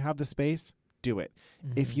can and you have the space, do it.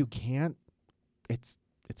 If you can't, it's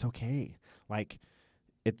okay. Like,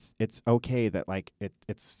 it's okay that, like,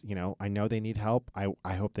 it's I know they need help.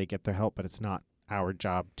 I hope they get their help, but it's not our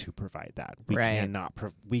job to provide that. We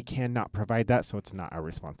cannot provide that, so it's not our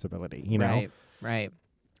responsibility. Right.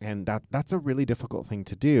 And that's a really difficult thing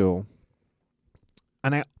to do.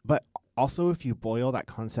 But also, if you boil that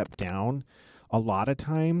concept down, a lot of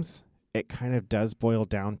times it kind of does boil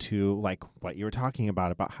down to, like, what you were talking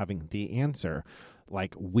about having the answer.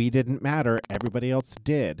 Like, we didn't matter, everybody else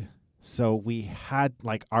did. So we had,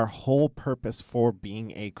 like, our whole purpose for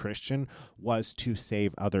being a Christian was to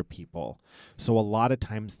save other people. So a lot of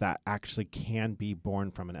times that actually can be born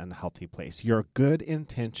from an unhealthy place. Your good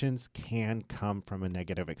intentions can come from a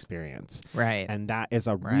negative experience. Right. And that is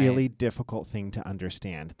a really difficult thing to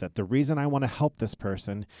understand, that the reason I want to help this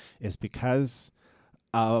person is because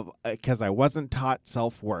I wasn't taught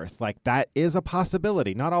self-worth. Like, that is a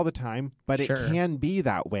possibility, not all the time, but it can be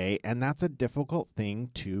that way. And that's a difficult thing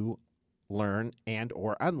to learn and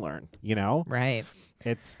or unlearn, Right.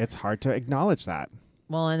 It's hard to acknowledge that.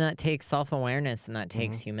 Well, and that takes self-awareness, and that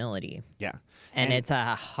takes humility. Yeah. And it's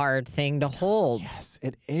a hard thing to hold. Yes,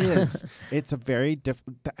 it is. It's a very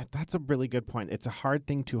that's a really good point. It's a hard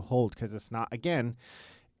thing to hold, because it's not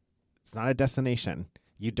a destination.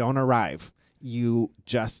 You don't arrive. You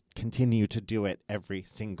just continue to do it every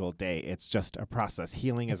single day. It's just a process.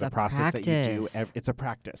 Healing is a process that you do. It's a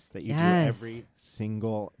practice that you do every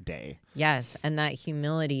single day. Yes. And that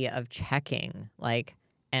humility of checking, like,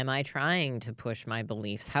 am I trying to push my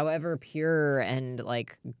beliefs, however pure and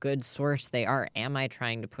like good source they are? Am I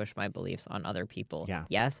trying to push my beliefs on other people? Yeah.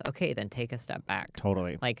 Yes. Okay. Then take a step back.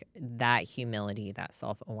 Totally. Like that humility, that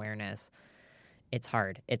self-awareness. It's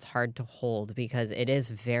hard. It's hard to hold because it is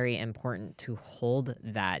very important to hold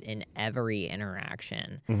that in every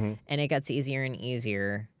interaction. Mm-hmm. And it gets easier and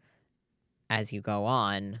easier as you go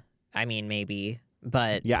on. I mean, maybe,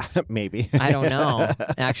 but yeah, maybe. I don't know.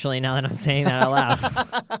 Actually, now that I'm saying that out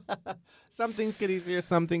loud. Some things get easier,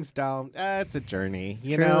 some things don't. It's a journey,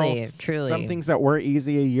 you Truly, know? truly. Some things that were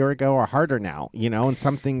easy a year ago are harder now, you know? And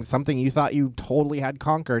something you thought you totally had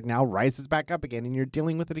conquered now rises back up again and you're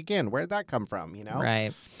dealing with it again. Where'd that come from, you know?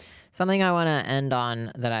 Right. Something I want to end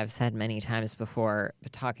on that I've said many times before,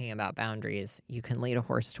 but talking about boundaries, you can lead a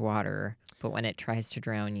horse to water, but when it tries to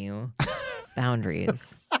drown you,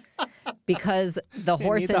 boundaries. Because the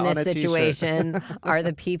horse in this situation are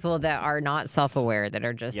the people that are not self-aware, that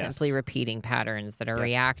are just simply repeating patterns, that are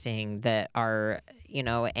reacting, that are, you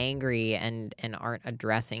know, angry and aren't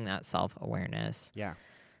addressing that self-awareness. Yeah.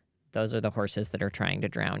 Those are the horses that are trying to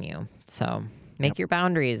drown you. So make your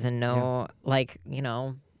boundaries and know, like, you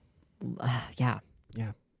know, Yeah.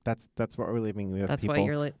 That's what we're leaving with. That's people.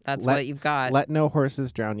 What you've got. Let no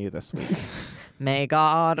horses drown you this week. May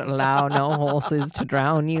God allow no horses to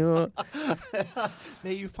drown you.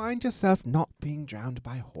 May you find yourself not being drowned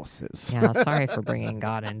by horses. Yeah, sorry for bringing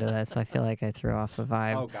God into this. I feel like I threw off the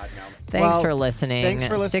vibe. Oh, God, no. Thanks for listening. Thanks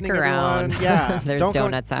for listening, Stick around. everyone. Yeah. There's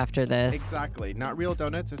donuts after this. Exactly. Not real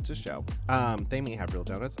donuts. It's a show. They may have real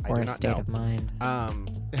donuts. I or do a not state know. of mind.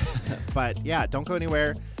 But, yeah, don't go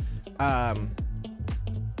anywhere.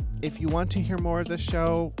 If you want to hear more of this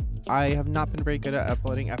show, I have not been very good at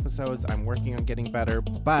uploading episodes. I'm working on getting better,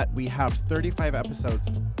 but we have 35 episodes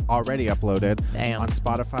already uploaded on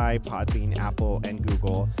Spotify, Podbean, Apple, and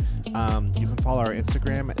Google. You can follow our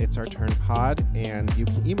Instagram at It's Our Turn Pod, and you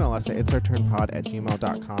can email us at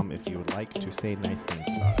itsourturnpod@gmail.com if you would like to say nice things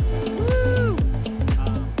about us. Woo!